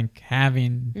would think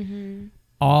having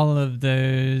all of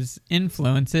those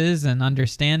influences and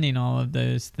understanding all of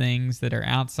those things that are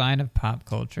outside of pop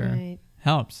culture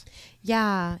helps.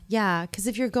 Yeah. Because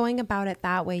if you're going about it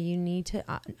that way, you need to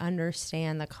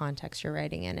understand the context you're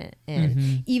writing in it.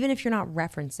 And even if you're not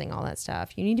referencing all that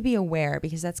stuff, you need to be aware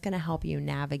because that's going to help you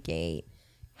navigate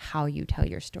how you tell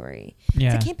your story. Yeah.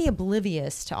 So I can't be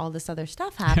oblivious to all this other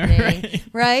stuff happening,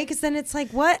 right? Because then it's like,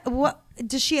 what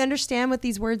does she understand what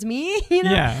these words mean? You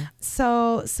know? Yeah.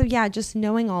 So yeah, just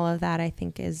knowing all of that, I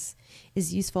think is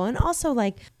useful. And also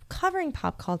like covering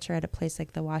pop culture at a place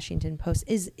like the Washington Post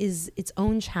is its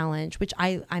own challenge, which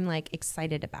I'm like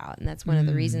excited about. And that's one of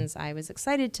the reasons I was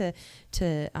excited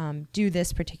to do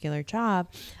this particular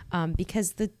job,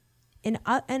 because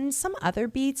in some other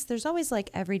beats, there's always like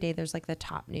every day there's like the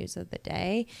top news of the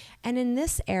day. And in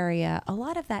this area, a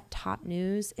lot of that top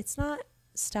news, it's not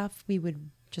stuff we would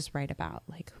just write about,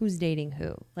 like who's dating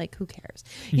who, like who cares,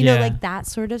 you know, like that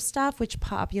sort of stuff, which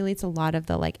populates a lot of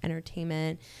the like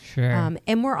entertainment. Sure.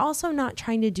 And we're also not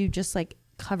trying to do just like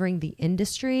covering the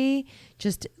industry,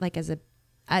 just like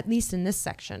at least in this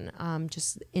section,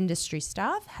 just industry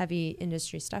stuff, heavy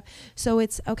industry stuff. So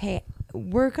it's okay.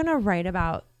 We're going to write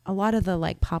about a lot of the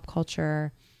like pop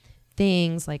culture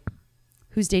things, like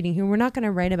who's dating who. We're not going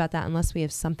to write about that unless we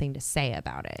have something to say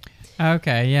about it.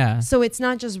 Okay, yeah. So it's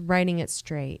not just writing it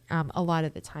straight a lot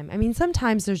of the time. I mean,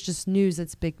 sometimes there's just news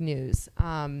that's big news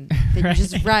that you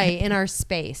just write in our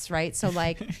space, right? So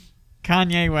like...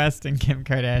 Kanye West and Kim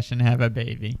Kardashian have a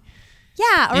baby.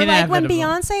 Yeah, or like when Inevitable.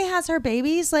 Beyonce has her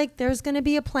babies, like there's going to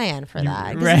be a plan for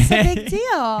that. 'Cause Right. it's a big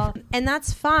deal. And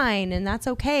that's fine and that's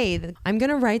okay. I'm going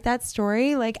to write that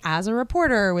story like as a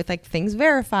reporter with like things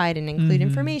verified and include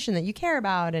information that you care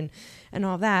about and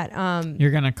all that.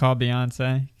 You're going to call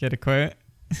Beyonce, get a quote?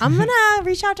 I'm going to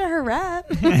reach out to her rep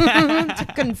to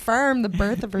confirm the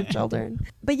birth of her children.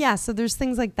 But yeah, so there's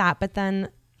things like that. But then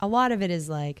a lot of it is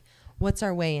like, what's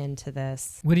our way into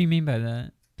this? What do you mean by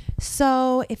that?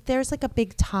 So if there's like a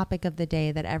big topic of the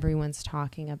day that everyone's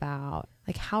talking about,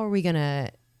 like how are we going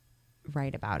to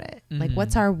write about it? Like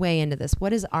what's our way into this?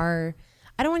 What is our,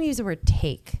 I don't want to use the word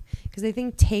take because I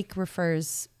think take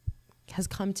has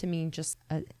come to mean just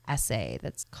an essay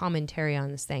that's commentary on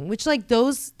this thing, which like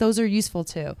those are useful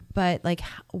too. But like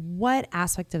what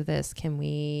aspect of this can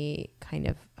we kind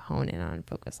of hone in on,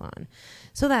 focus on?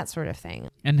 So that sort of thing.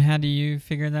 And how do you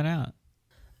figure that out?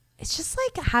 It's just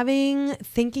like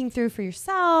thinking through for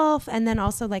yourself and then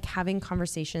also like having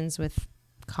conversations with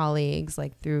colleagues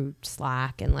like through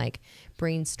Slack and like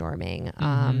brainstorming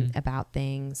about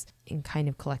things and kind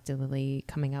of collectively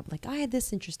coming up like I had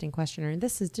this interesting question or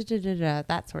this is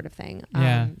that sort of thing.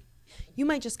 Yeah. You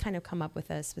might just kind of come up with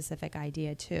a specific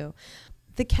idea too.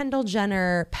 The Kendall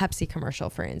Jenner Pepsi commercial,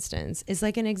 for instance, is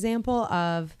like an example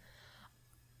of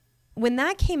when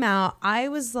that came out, I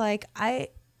was like, I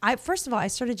first of all, I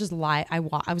started just I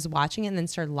was watching it and then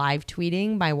started live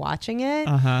tweeting by watching it.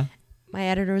 My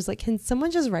editor was like, can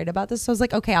someone just write about this? So I was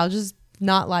like, okay, I'll just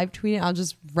not live tweet it. I'll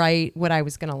just write what I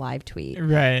was going to live tweet.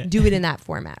 Right. Do it in that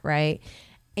format. Right.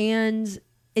 And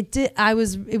it did. I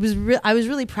was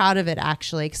really proud of it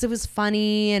actually, because it was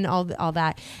funny and all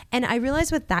that. And I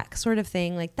realized with that sort of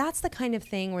thing, like that's the kind of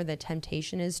thing where the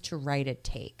temptation is to write a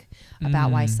take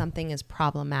about why something is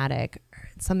problematic, or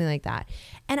something like that.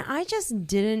 And I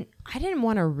didn't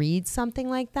want to read something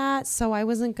like that, so I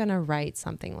wasn't going to write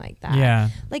something like that.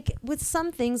 Yeah. Like with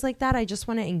some things like that, I just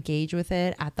want to engage with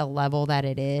it at the level that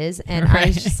it is. And I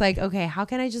was just like, okay, how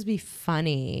can I just be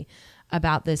funny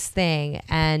about this thing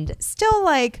and still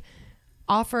like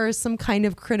offer some kind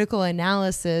of critical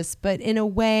analysis, but in a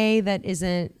way that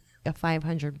isn't a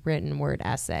 500 written word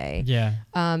essay. Yeah.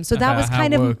 So that was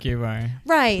kind how of woke you are.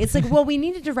 right. It's like, well, we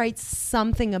needed to write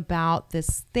something about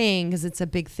this thing because it's a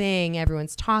big thing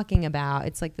everyone's talking about.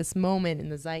 It's like this moment in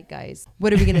the zeitgeist.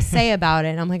 What are we going to say about it?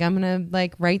 And I'm like, I'm going to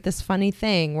like write this funny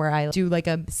thing where I do like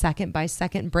a second by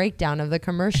second breakdown of the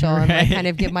commercial and like kind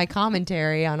of give my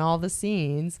commentary on all the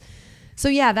scenes. So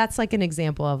yeah, that's like an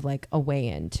example of like a way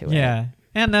into it. Yeah.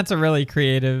 And that's a really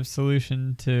creative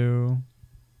solution to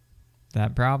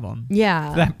that problem.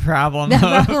 Yeah. That problem.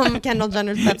 Kendall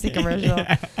Jenner's Pepsi commercial.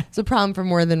 Yeah. It's a problem for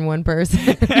more than one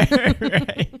person.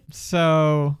 Right.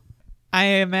 So I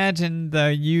imagine though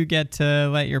you get to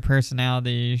let your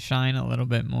personality shine a little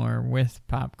bit more with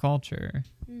pop culture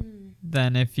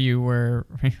than if you were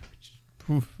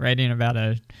writing about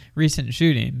a recent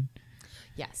shooting.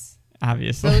 Yes.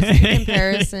 Obviously. Those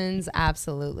comparisons,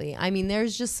 absolutely. I mean,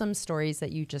 there's just some stories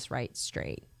that you just write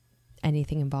straight.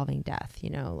 Anything involving death, you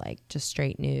know, like just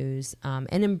straight news. And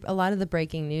in a lot of the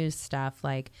breaking news stuff,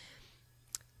 like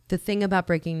the thing about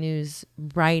breaking news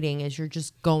writing is you're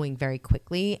just going very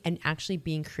quickly, and actually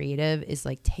being creative is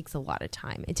like takes a lot of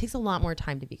time. It takes a lot more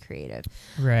time to be creative,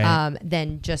 right?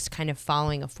 Than just kind of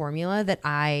following a formula that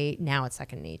now it's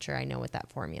second nature. I know what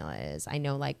that formula is. I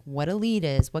know like what a lead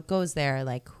is, what goes there,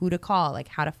 like who to call, like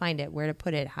how to find it, where to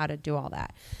put it, how to do all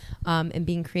that. And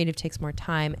being creative takes more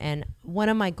time. And one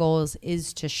of my goals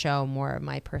is to show more of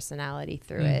my personality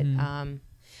through it.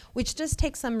 Which just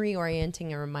takes some reorienting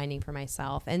and reminding for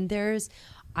myself. And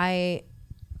I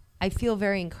feel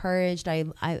very encouraged.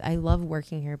 I love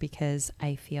working here because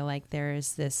I feel like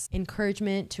there's this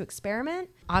encouragement to experiment,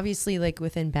 obviously like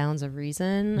within bounds of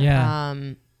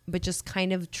reason, but just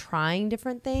kind of trying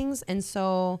different things. And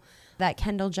so that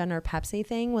Kendall Jenner Pepsi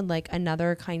thing, would like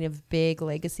another kind of big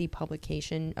legacy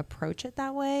publication approach it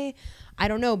that way? I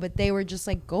don't know, but they were just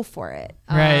like, go for it.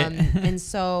 Right. And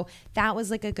so that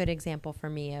was like a good example for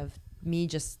me of me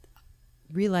just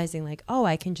realizing like, oh,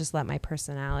 I can just let my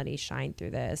personality shine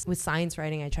through this. With science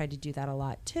writing, I tried to do that a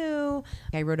lot too.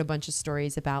 I wrote a bunch of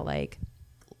stories about like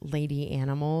lady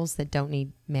animals that don't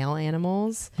need male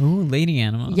animals. Ooh, lady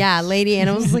animals. Yeah, lady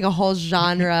animals is like a whole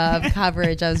genre of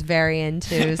coverage I was very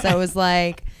into. So it was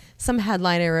like some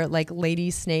headline I wrote like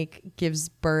lady snake gives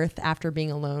birth after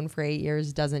being alone for 8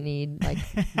 years, doesn't need like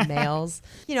males.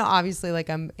 You know, obviously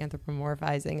like I'm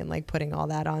anthropomorphizing and like putting all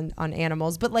that on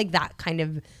animals, but like that kind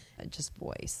of just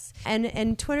voice.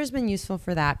 And Twitter's been useful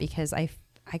for that because I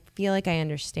feel like I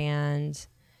understand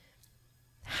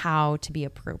how to be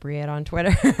appropriate on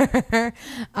Twitter.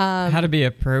 How to be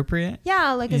appropriate?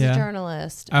 Yeah, like as a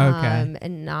journalist. Okay.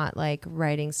 And not like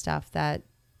writing stuff that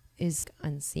is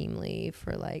unseemly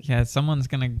for like... Yeah, someone's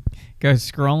going to go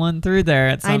scrolling through there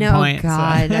at some point. Oh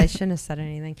God, I shouldn't have said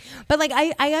anything. But like,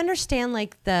 I understand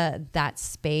like that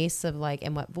space of like,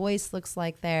 and what voice looks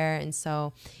like there. And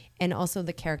so, and also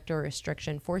the character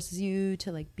restriction forces you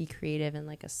to like be creative in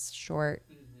like a short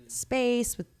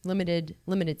space with limited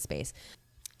space.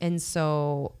 And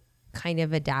so kind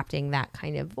of adapting that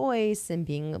kind of voice and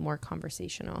being more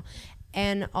conversational.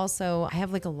 And also I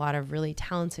have like a lot of really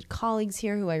talented colleagues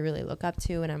here who I really look up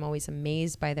to, and I'm always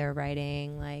amazed by their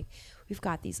writing. Like we've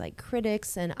got these like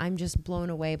critics, and I'm just blown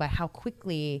away by how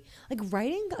quickly, like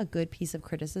writing a good piece of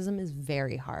criticism is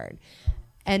very hard.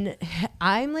 And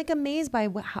I'm like amazed by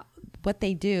what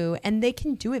they do, and they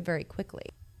can do it very quickly,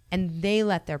 and they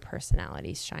let their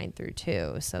personalities shine through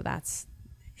too. So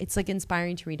it's like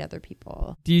inspiring to read other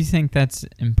people. Do you think that's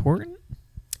important?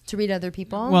 To read other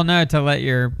people? Well, no, to let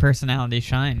your personality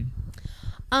shine.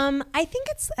 I think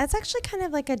that's actually kind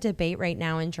of like a debate right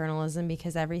now in journalism,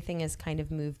 because everything is kind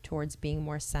of moved towards being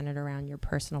more centered around your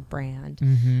personal brand.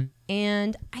 Mm-hmm.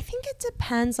 And I think it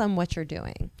depends on what you're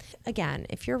doing. Again,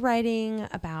 if you're writing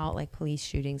about like police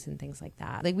shootings and things like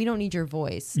that, like we don't need your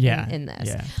voice in this.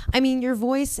 Yeah. I mean, your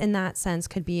voice in that sense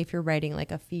could be if you're writing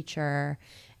like a feature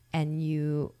and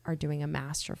you are doing a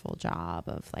masterful job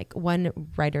of like, one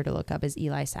writer to look up is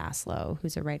Eli Saslow,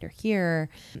 who's a writer here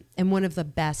and one of the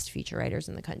best feature writers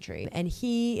in the country. And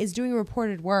he is doing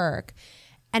reported work.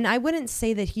 And I wouldn't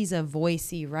say that he's a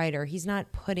voicey writer. He's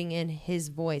not putting in his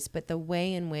voice, but the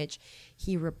way in which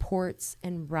he reports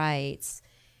and writes,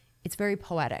 it's very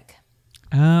poetic.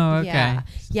 Oh, okay.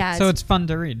 Yeah. So it's fun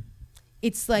to read.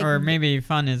 It's like, or maybe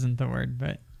fun isn't the word,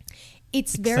 but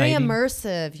it's very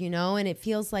immersive, you know, and it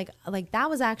feels like that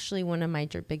was actually one of my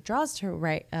big draws to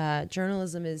write.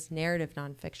 Journalism is narrative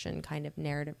nonfiction, kind of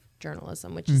narrative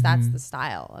journalism, which is that's the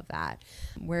style of that,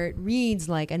 where it reads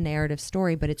like a narrative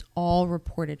story, but it's all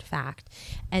reported fact.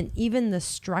 And even the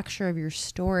structure of your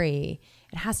story,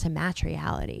 it has to match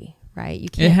reality, right? You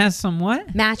can't. It has some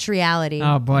what? Match reality.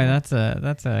 Oh boy, that's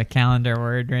a calendar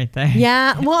word right there.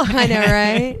 Yeah, well, I know,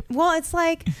 right? Well, it's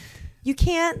like you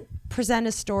can't present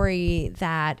a story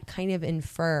that kind of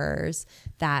infers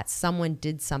that someone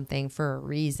did something for a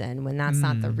reason when that's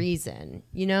not the reason,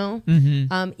 you know?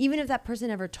 Even if that person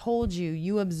never told you,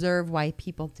 you observe why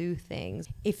people do things.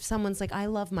 If someone's like, I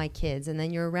love my kids, and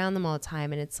then you're around them all the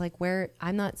time, and it's like,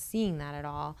 I'm not seeing that at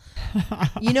all,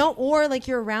 you know? Or like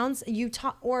you're around, you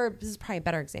talk, or this is probably a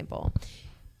better example.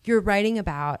 You're writing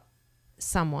about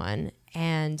someone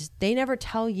and they never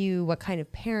tell you what kind of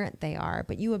parent they are,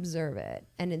 but you observe it,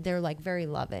 and they're like very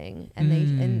loving, and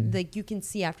and like you can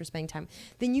see after spending time,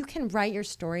 then you can write your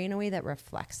story in a way that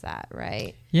reflects that,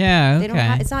 right? Yeah. Okay. They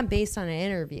don't it's not based on an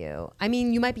interview. I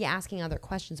mean, you might be asking other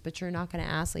questions, but you're not going to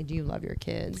ask like, do you love your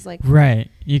kids? Like, right.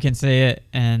 You can say it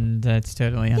and it's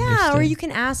totally understood. Yeah. Or you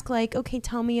can ask like, okay,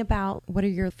 tell me about what are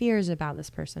your fears about this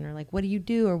person, or like, what do you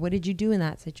do, or what did you do in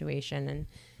that situation, and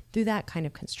do that kind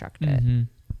of construct it.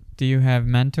 Do you have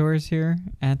mentors here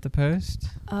at the Post?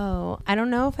 Oh, I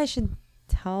don't know if I should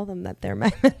tell them that they're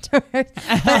my mentors. But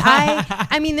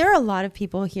I mean, there are a lot of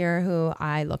people here who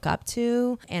I look up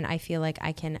to, and I feel like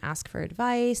I can ask for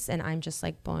advice, and I'm just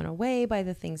like blown away by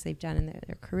the things they've done in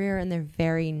their career, and they're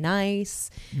very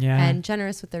nice and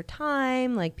generous with their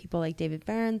time. Like people like David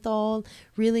Barenthal,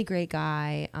 really great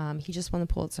guy. He just won the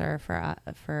Pulitzer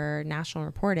for national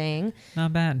reporting.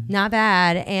 Not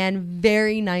bad, and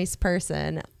very nice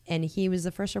person. And he was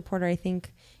the first reporter, I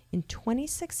think, in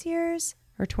 26 years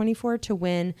or 24 to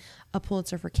win a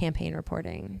Pulitzer for campaign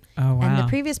reporting. Oh, wow. And the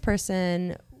previous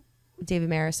person, David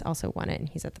Maris, also won it, and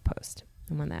he's at the Post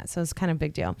and won that. So it's kind of a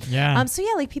big deal. Yeah. So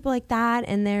yeah, like people like that.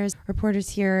 And there's reporters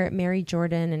here, Mary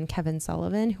Jordan and Kevin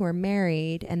Sullivan, who are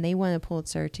married, and they won a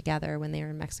Pulitzer together when they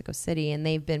were in Mexico City, and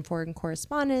they've been foreign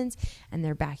correspondents, and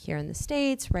they're back here in the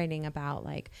States writing about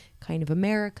like kind of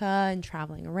America and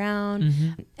traveling around.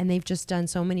 And they've just done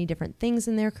so many different things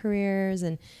in their careers.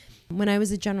 And when I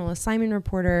was a general assignment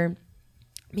reporter,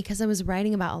 because I was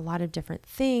writing about a lot of different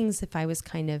things,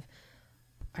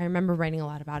 I remember writing a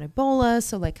lot about Ebola,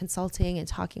 so like consulting and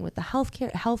talking with the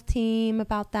health team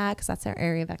about that, because that's their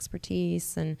area of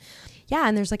expertise. And yeah,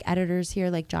 and there's like editors here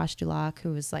like Josh Dulac,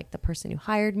 who was like the person who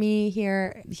hired me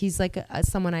here. He's like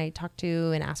someone I talked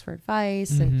to and asked for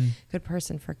advice, and good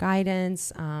person for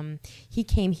guidance. He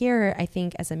came here, I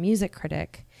think, as a music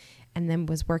critic, and then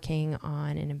was working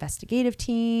on an investigative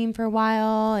team for a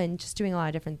while and just doing a lot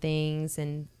of different things,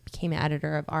 and became an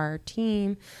editor of our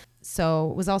team. So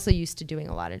was also used to doing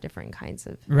a lot of different kinds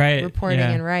of Right. reporting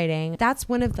Yeah. and writing. That's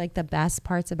one of like the best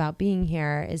parts about being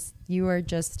here is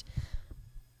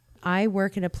I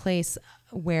work at a place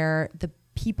where the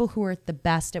people who are the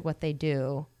best at what they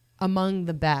do, among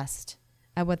the best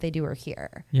at what they do, are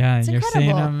here. Yeah, It's you're incredible.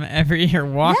 seeing them every year,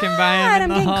 walking by them and in I'm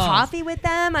the getting halls. coffee with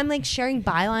them. I'm like sharing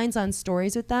bylines on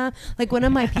stories with them. Like one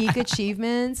of my peak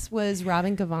achievements was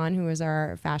Robin Gavon, who was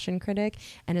our fashion critic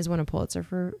and has won a Pulitzer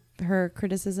for her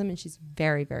criticism, and she's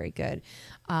very, very good.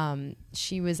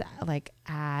 She was like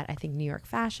at, I think, New York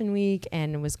Fashion Week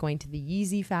and was going to the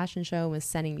Yeezy fashion show and was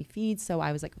sending me feeds. So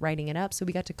I was like writing it up. So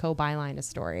we got to co-byline a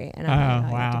story. And I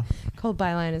got to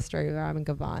co-byline a story with Robin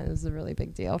Gavon. It was a really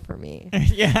big deal for me.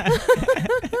 Yeah.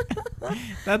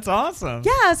 That's awesome.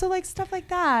 Yeah, so like stuff like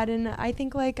that. And I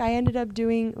think like I ended up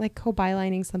doing like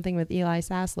co-bylining something with Eli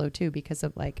Saslow too, because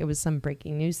of like it was some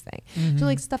breaking news thing. Mm-hmm. So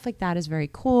like stuff like that is very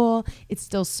cool. It's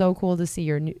still so cool to see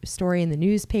your story in the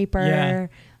newspaper. Yeah.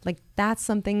 Like that's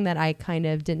something that I kind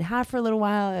of didn't have for a little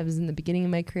while. I was in the beginning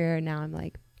of my career, and now I'm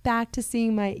like back to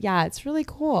seeing it's really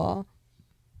cool.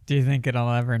 Do you think it'll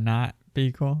ever not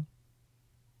be cool?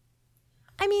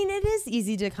 I mean, it is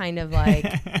easy to kind of like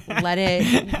let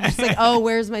it just like, oh,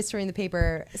 where's my story in the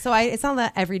paper? So it's not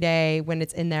that every day when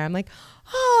it's in there, I'm like,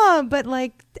 oh, but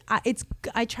like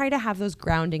I try to have those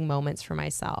grounding moments for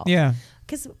myself. Yeah.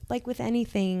 Because like with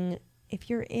anything, if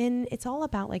you're it's all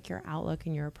about like your outlook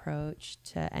and your approach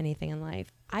to anything in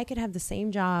life. I could have the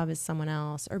same job as someone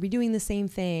else or be doing the same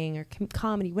thing or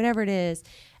comedy, whatever it is.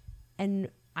 And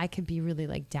I could be really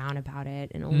like down about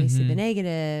it and only see the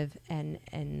negative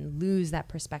and lose that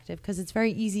perspective, because it's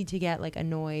very easy to get like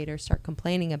annoyed or start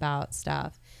complaining about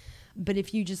stuff. But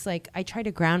if you just like, I try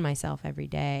to ground myself every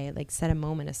day, like set a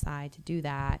moment aside to do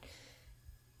that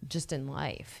just in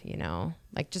life,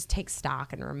 like just take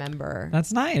stock and remember.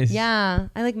 That's nice. Yeah.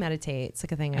 I like meditate. It's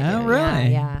like a thing I do. Oh,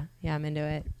 really? Yeah. I'm into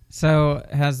it. So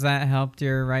has that helped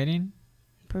your writing?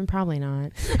 Probably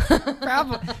not.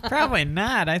 Probably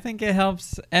not. I think it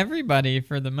helps everybody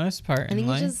for the most part. I think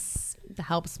life. it just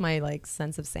helps my like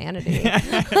sense of sanity. Yeah.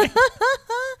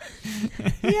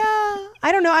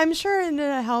 I don't know. I'm sure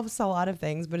it helps a lot of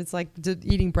things, but it's like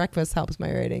eating breakfast helps my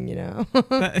writing, in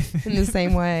the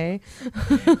same way.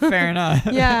 Fair enough.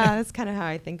 Yeah. That's kind of how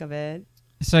I think of it.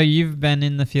 So you've been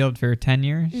in the field for 10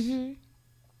 years. Mm-hmm.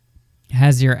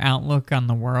 Has your outlook on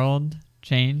the world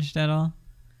changed at all?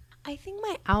 I think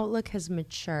my outlook has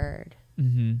matured.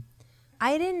 Mm-hmm.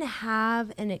 I didn't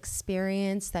have an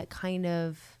experience that kind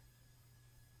of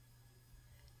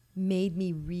made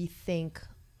me rethink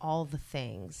all the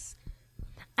things.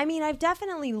 I mean, I've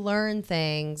definitely learned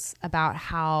things about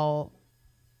how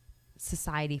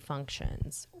society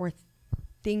functions or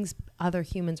things other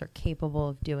humans are capable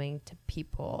of doing to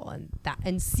people,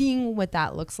 and seeing what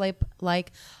that looks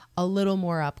like a little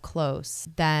more up close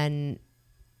than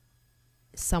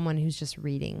someone who's just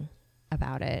reading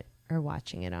about it or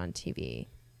watching it on TV.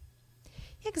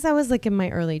 Yeah, because I was like in my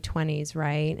early 20s,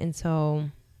 right? And so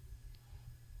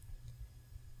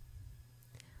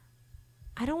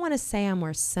I don't want to say I'm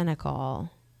more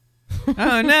cynical.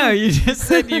 Oh, no. You just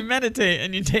said you meditate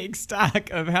and you take stock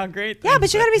of how great Yeah,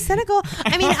 but you are. got to be cynical.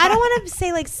 I mean, I don't want to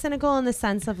say like cynical in the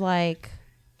sense of like,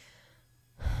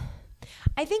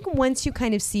 I think once you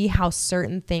kind of see how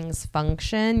certain things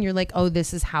function, you're like, oh,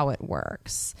 this is how it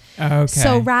works. Okay.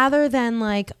 So rather than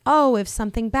like, oh, if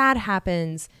something bad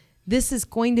happens, this is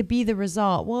going to be the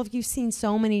result. Well, if you've seen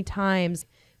so many times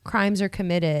crimes are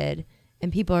committed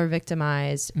and people are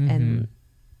victimized and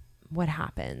what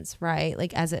happens, right?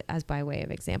 Like as by way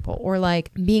of example, or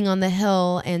like being on the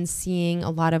Hill and seeing a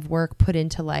lot of work put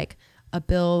into like a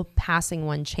bill passing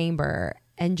one chamber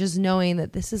and just knowing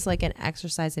that this is like an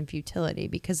exercise in futility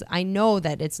because I know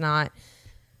that it's not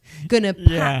gonna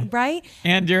right?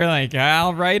 And you're like,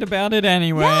 I'll write about it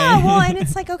anyway. Yeah, well, and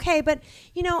it's like, okay, but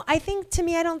I think to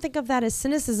me, I don't think of that as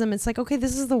cynicism. It's like, okay,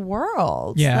 this is the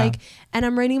world. Yeah. Like, and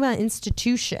I'm writing about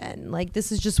institution. Like,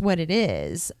 this is just what it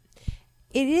is.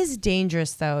 It is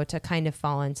dangerous though to kind of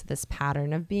fall into this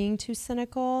pattern of being too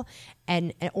cynical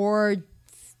and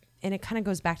it kind of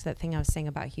goes back to that thing I was saying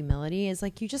about humility is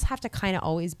like, you just have to kind of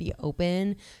always be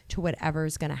open to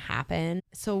whatever's going to happen.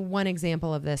 So one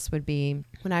example of this would be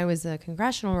when I was a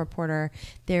congressional reporter,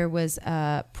 there was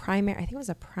I think it was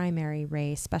a primary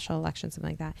race, special election,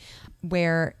 something like that,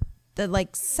 where the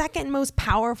like second most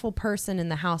powerful person in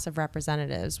the House of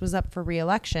Representatives was up for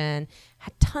re-election,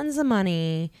 had tons of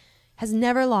money, has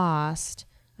never lost.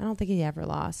 I don't think he ever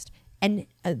lost. And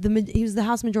he was the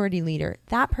House Majority Leader.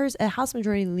 A House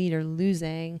Majority Leader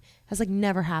losing has like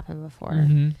never happened before.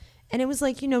 Mm-hmm. And it was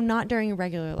like, not during a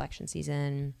regular election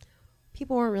season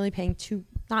people weren't really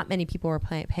not many people were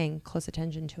paying close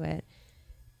attention to it.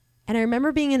 And I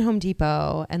remember being in Home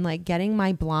Depot and like getting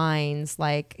my blinds,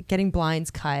 like getting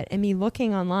blinds cut, and me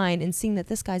looking online and seeing that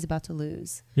this guy's about to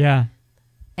lose. Yeah.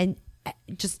 And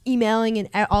just emailing and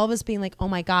all of us being like, oh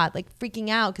my God, like freaking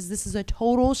out because this is a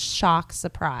total shock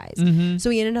surprise. Mm-hmm. So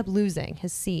he ended up losing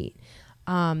his seat.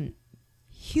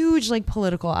 Huge like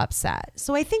political upset.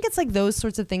 So I think it's like those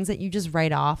sorts of things that you just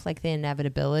write off, like the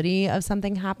inevitability of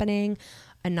something happening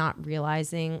and not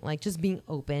realizing, like just being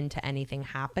open to anything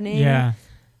happening. Yeah.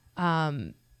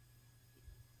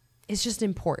 It's just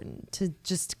important to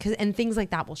just and things like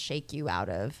that will shake you out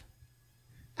of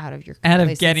your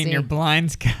getting your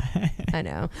blinds cut. I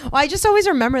know. Well, I just always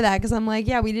remember that because I'm like,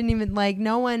 yeah, we didn't even like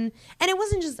no one, and it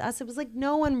wasn't just us. It was like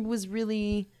no one was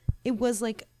really. It was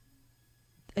like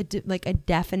a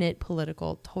definite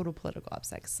total political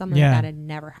upset. Something like that had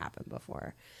never happened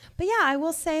before. But yeah, I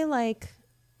will say like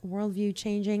worldview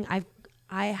changing.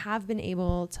 I have been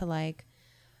able to like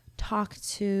talk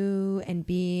to and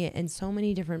be in so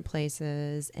many different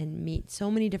places and meet so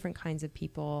many different kinds of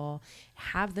people,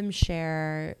 have them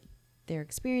share their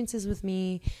experiences with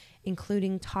me,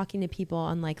 including talking to people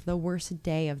on like the worst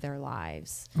day of their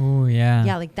lives. Oh yeah.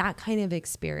 Yeah, like that kind of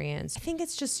experience. I think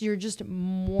it's just you're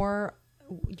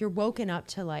woken up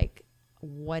to like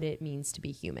what it means to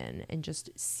be human and just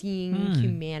seeing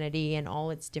humanity and all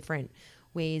its different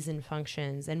ways and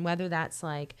functions, and whether that's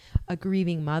like a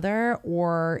grieving mother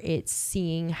or it's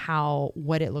seeing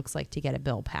what it looks like to get a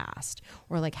bill passed,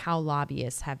 or like how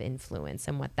lobbyists have influence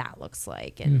and what that looks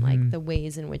like, and like the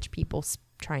ways in which people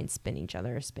try and spin each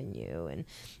other or spin you. And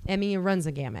I mean, it runs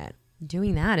a gamut.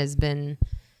 Doing that has been,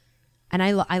 and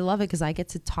I love it because I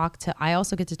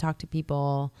also get to talk to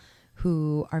people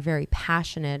who are very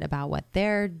passionate about what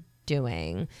they're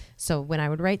doing. So when I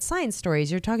would write science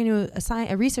stories, you're talking to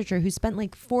a researcher who spent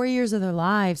like 4 years of their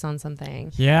lives on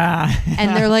something. Yeah.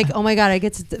 And they're like, oh my God, I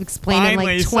get to explain in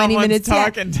like 20 minutes.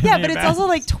 Yeah, but it's also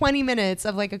like 20 minutes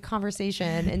of like a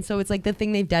conversation. And so it's like the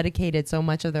thing they've dedicated so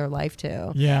much of their life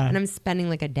to. Yeah. And I'm spending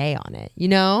like a day on it, you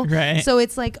know? Right. So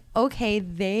it's like, okay,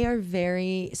 they are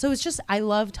so it's just, I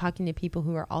love talking to people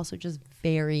who are also just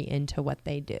very into what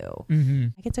they do. Mm-hmm.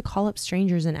 I get to call up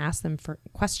strangers and ask them for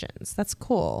questions. That's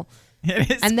cool.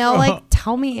 It is and they'll cool. like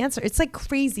tell me answer. It's like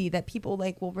crazy that people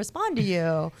like will respond to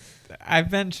you. I've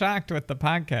been shocked with the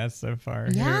podcast so far.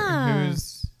 Yeah.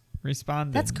 Who's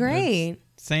responded? That's great.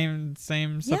 Same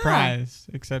surprise,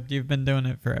 except you've been doing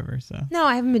it forever. So no,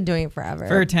 I haven't been doing it forever.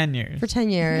 For 10 years. For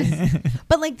 10 years.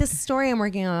 But like this story I'm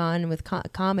working on with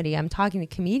comedy, I'm talking to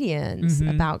comedians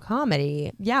about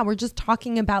comedy. Yeah, we're just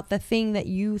talking about the thing that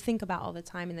you think about all the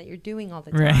time and that you're doing all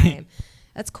the time. Right.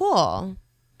 That's cool.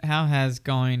 How has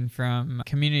going from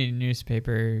community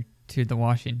newspaper to the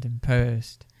Washington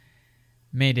Post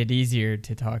made it easier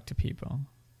to talk to people?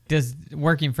 Does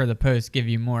working for the Post give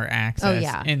you more access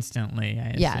instantly? I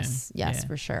assume? Yes,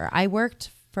 for sure. I worked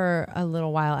for a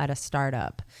little while at a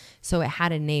startup, so it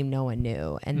had a name no one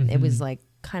knew, and it was like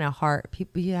kind of hard.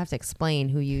 You have to explain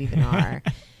who you even are.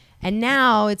 And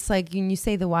now it's like when you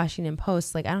say the Washington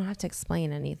Post, like I don't have to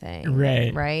explain anything.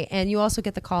 Right. And you also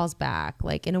get the calls back.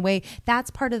 Like in a way,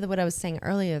 that's part of what I was saying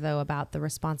earlier, though, about the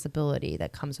responsibility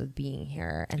that comes with being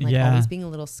here and like always being a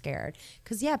little scared.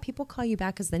 Because, people call you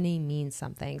back because the name means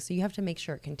something. So you have to make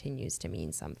sure it continues to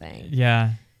mean something.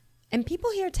 Yeah. And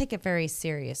people here take it very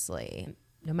seriously,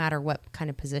 no matter what kind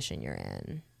of position you're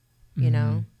in, you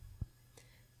know?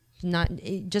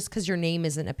 Just because your name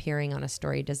isn't appearing on a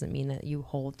story doesn't mean that you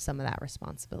hold some of that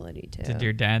responsibility too. Did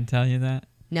your dad tell you that?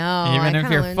 No. Even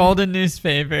if you're folding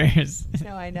newspapers.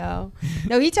 No, I know.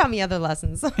 No, he taught me other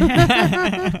lessons.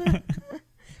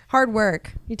 Hard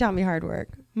work. He taught me hard work.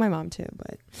 My mom too,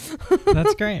 but.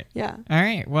 That's great. Yeah. All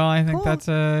right. Well, I think that's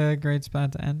a great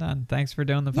spot to end on. Thanks for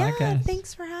doing the podcast. Yeah,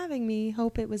 thanks for having me.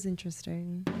 Hope it was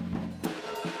interesting.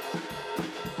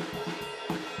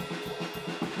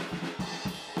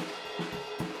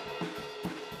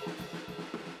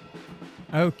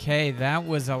 Okay, that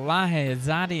was Elahe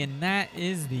Izadi, and that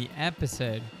is the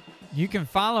episode. You can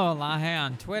follow Elahe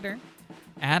on Twitter,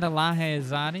 @Elahe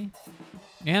Izadi.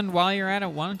 And while you're at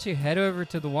it, why don't you head over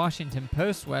to the Washington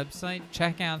Post website,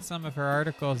 check out some of her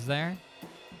articles there.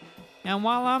 And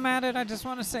while I'm at it, I just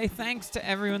want to say thanks to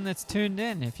everyone that's tuned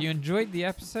in. If you enjoyed the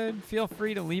episode, feel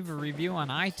free to leave a review on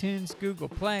iTunes, Google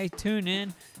Play,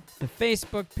 TuneIn, the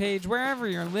Facebook page, wherever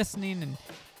you're listening and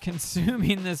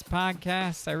consuming this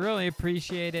podcast. I really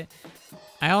appreciate it.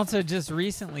 I also just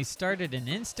recently started an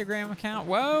Instagram account.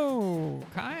 Whoa,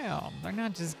 Kyle, they're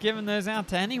not just giving those out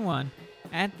to anyone.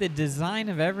 At the Design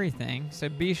of Everything, so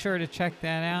be sure to check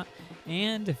that out.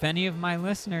 And if any of my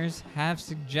listeners have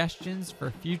suggestions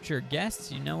for future guests,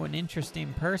 you know an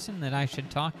interesting person that I should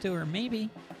talk to, or maybe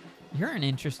you're an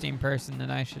interesting person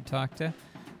that I should talk to,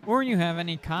 or you have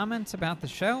any comments about the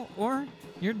show, or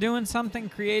you're doing something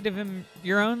creative in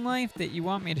your own life that you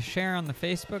want me to share on the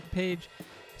Facebook page,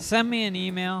 send me an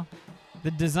email,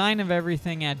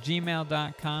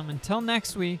 thedesignofeverything@gmail.com. Until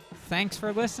next week, thanks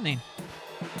for listening.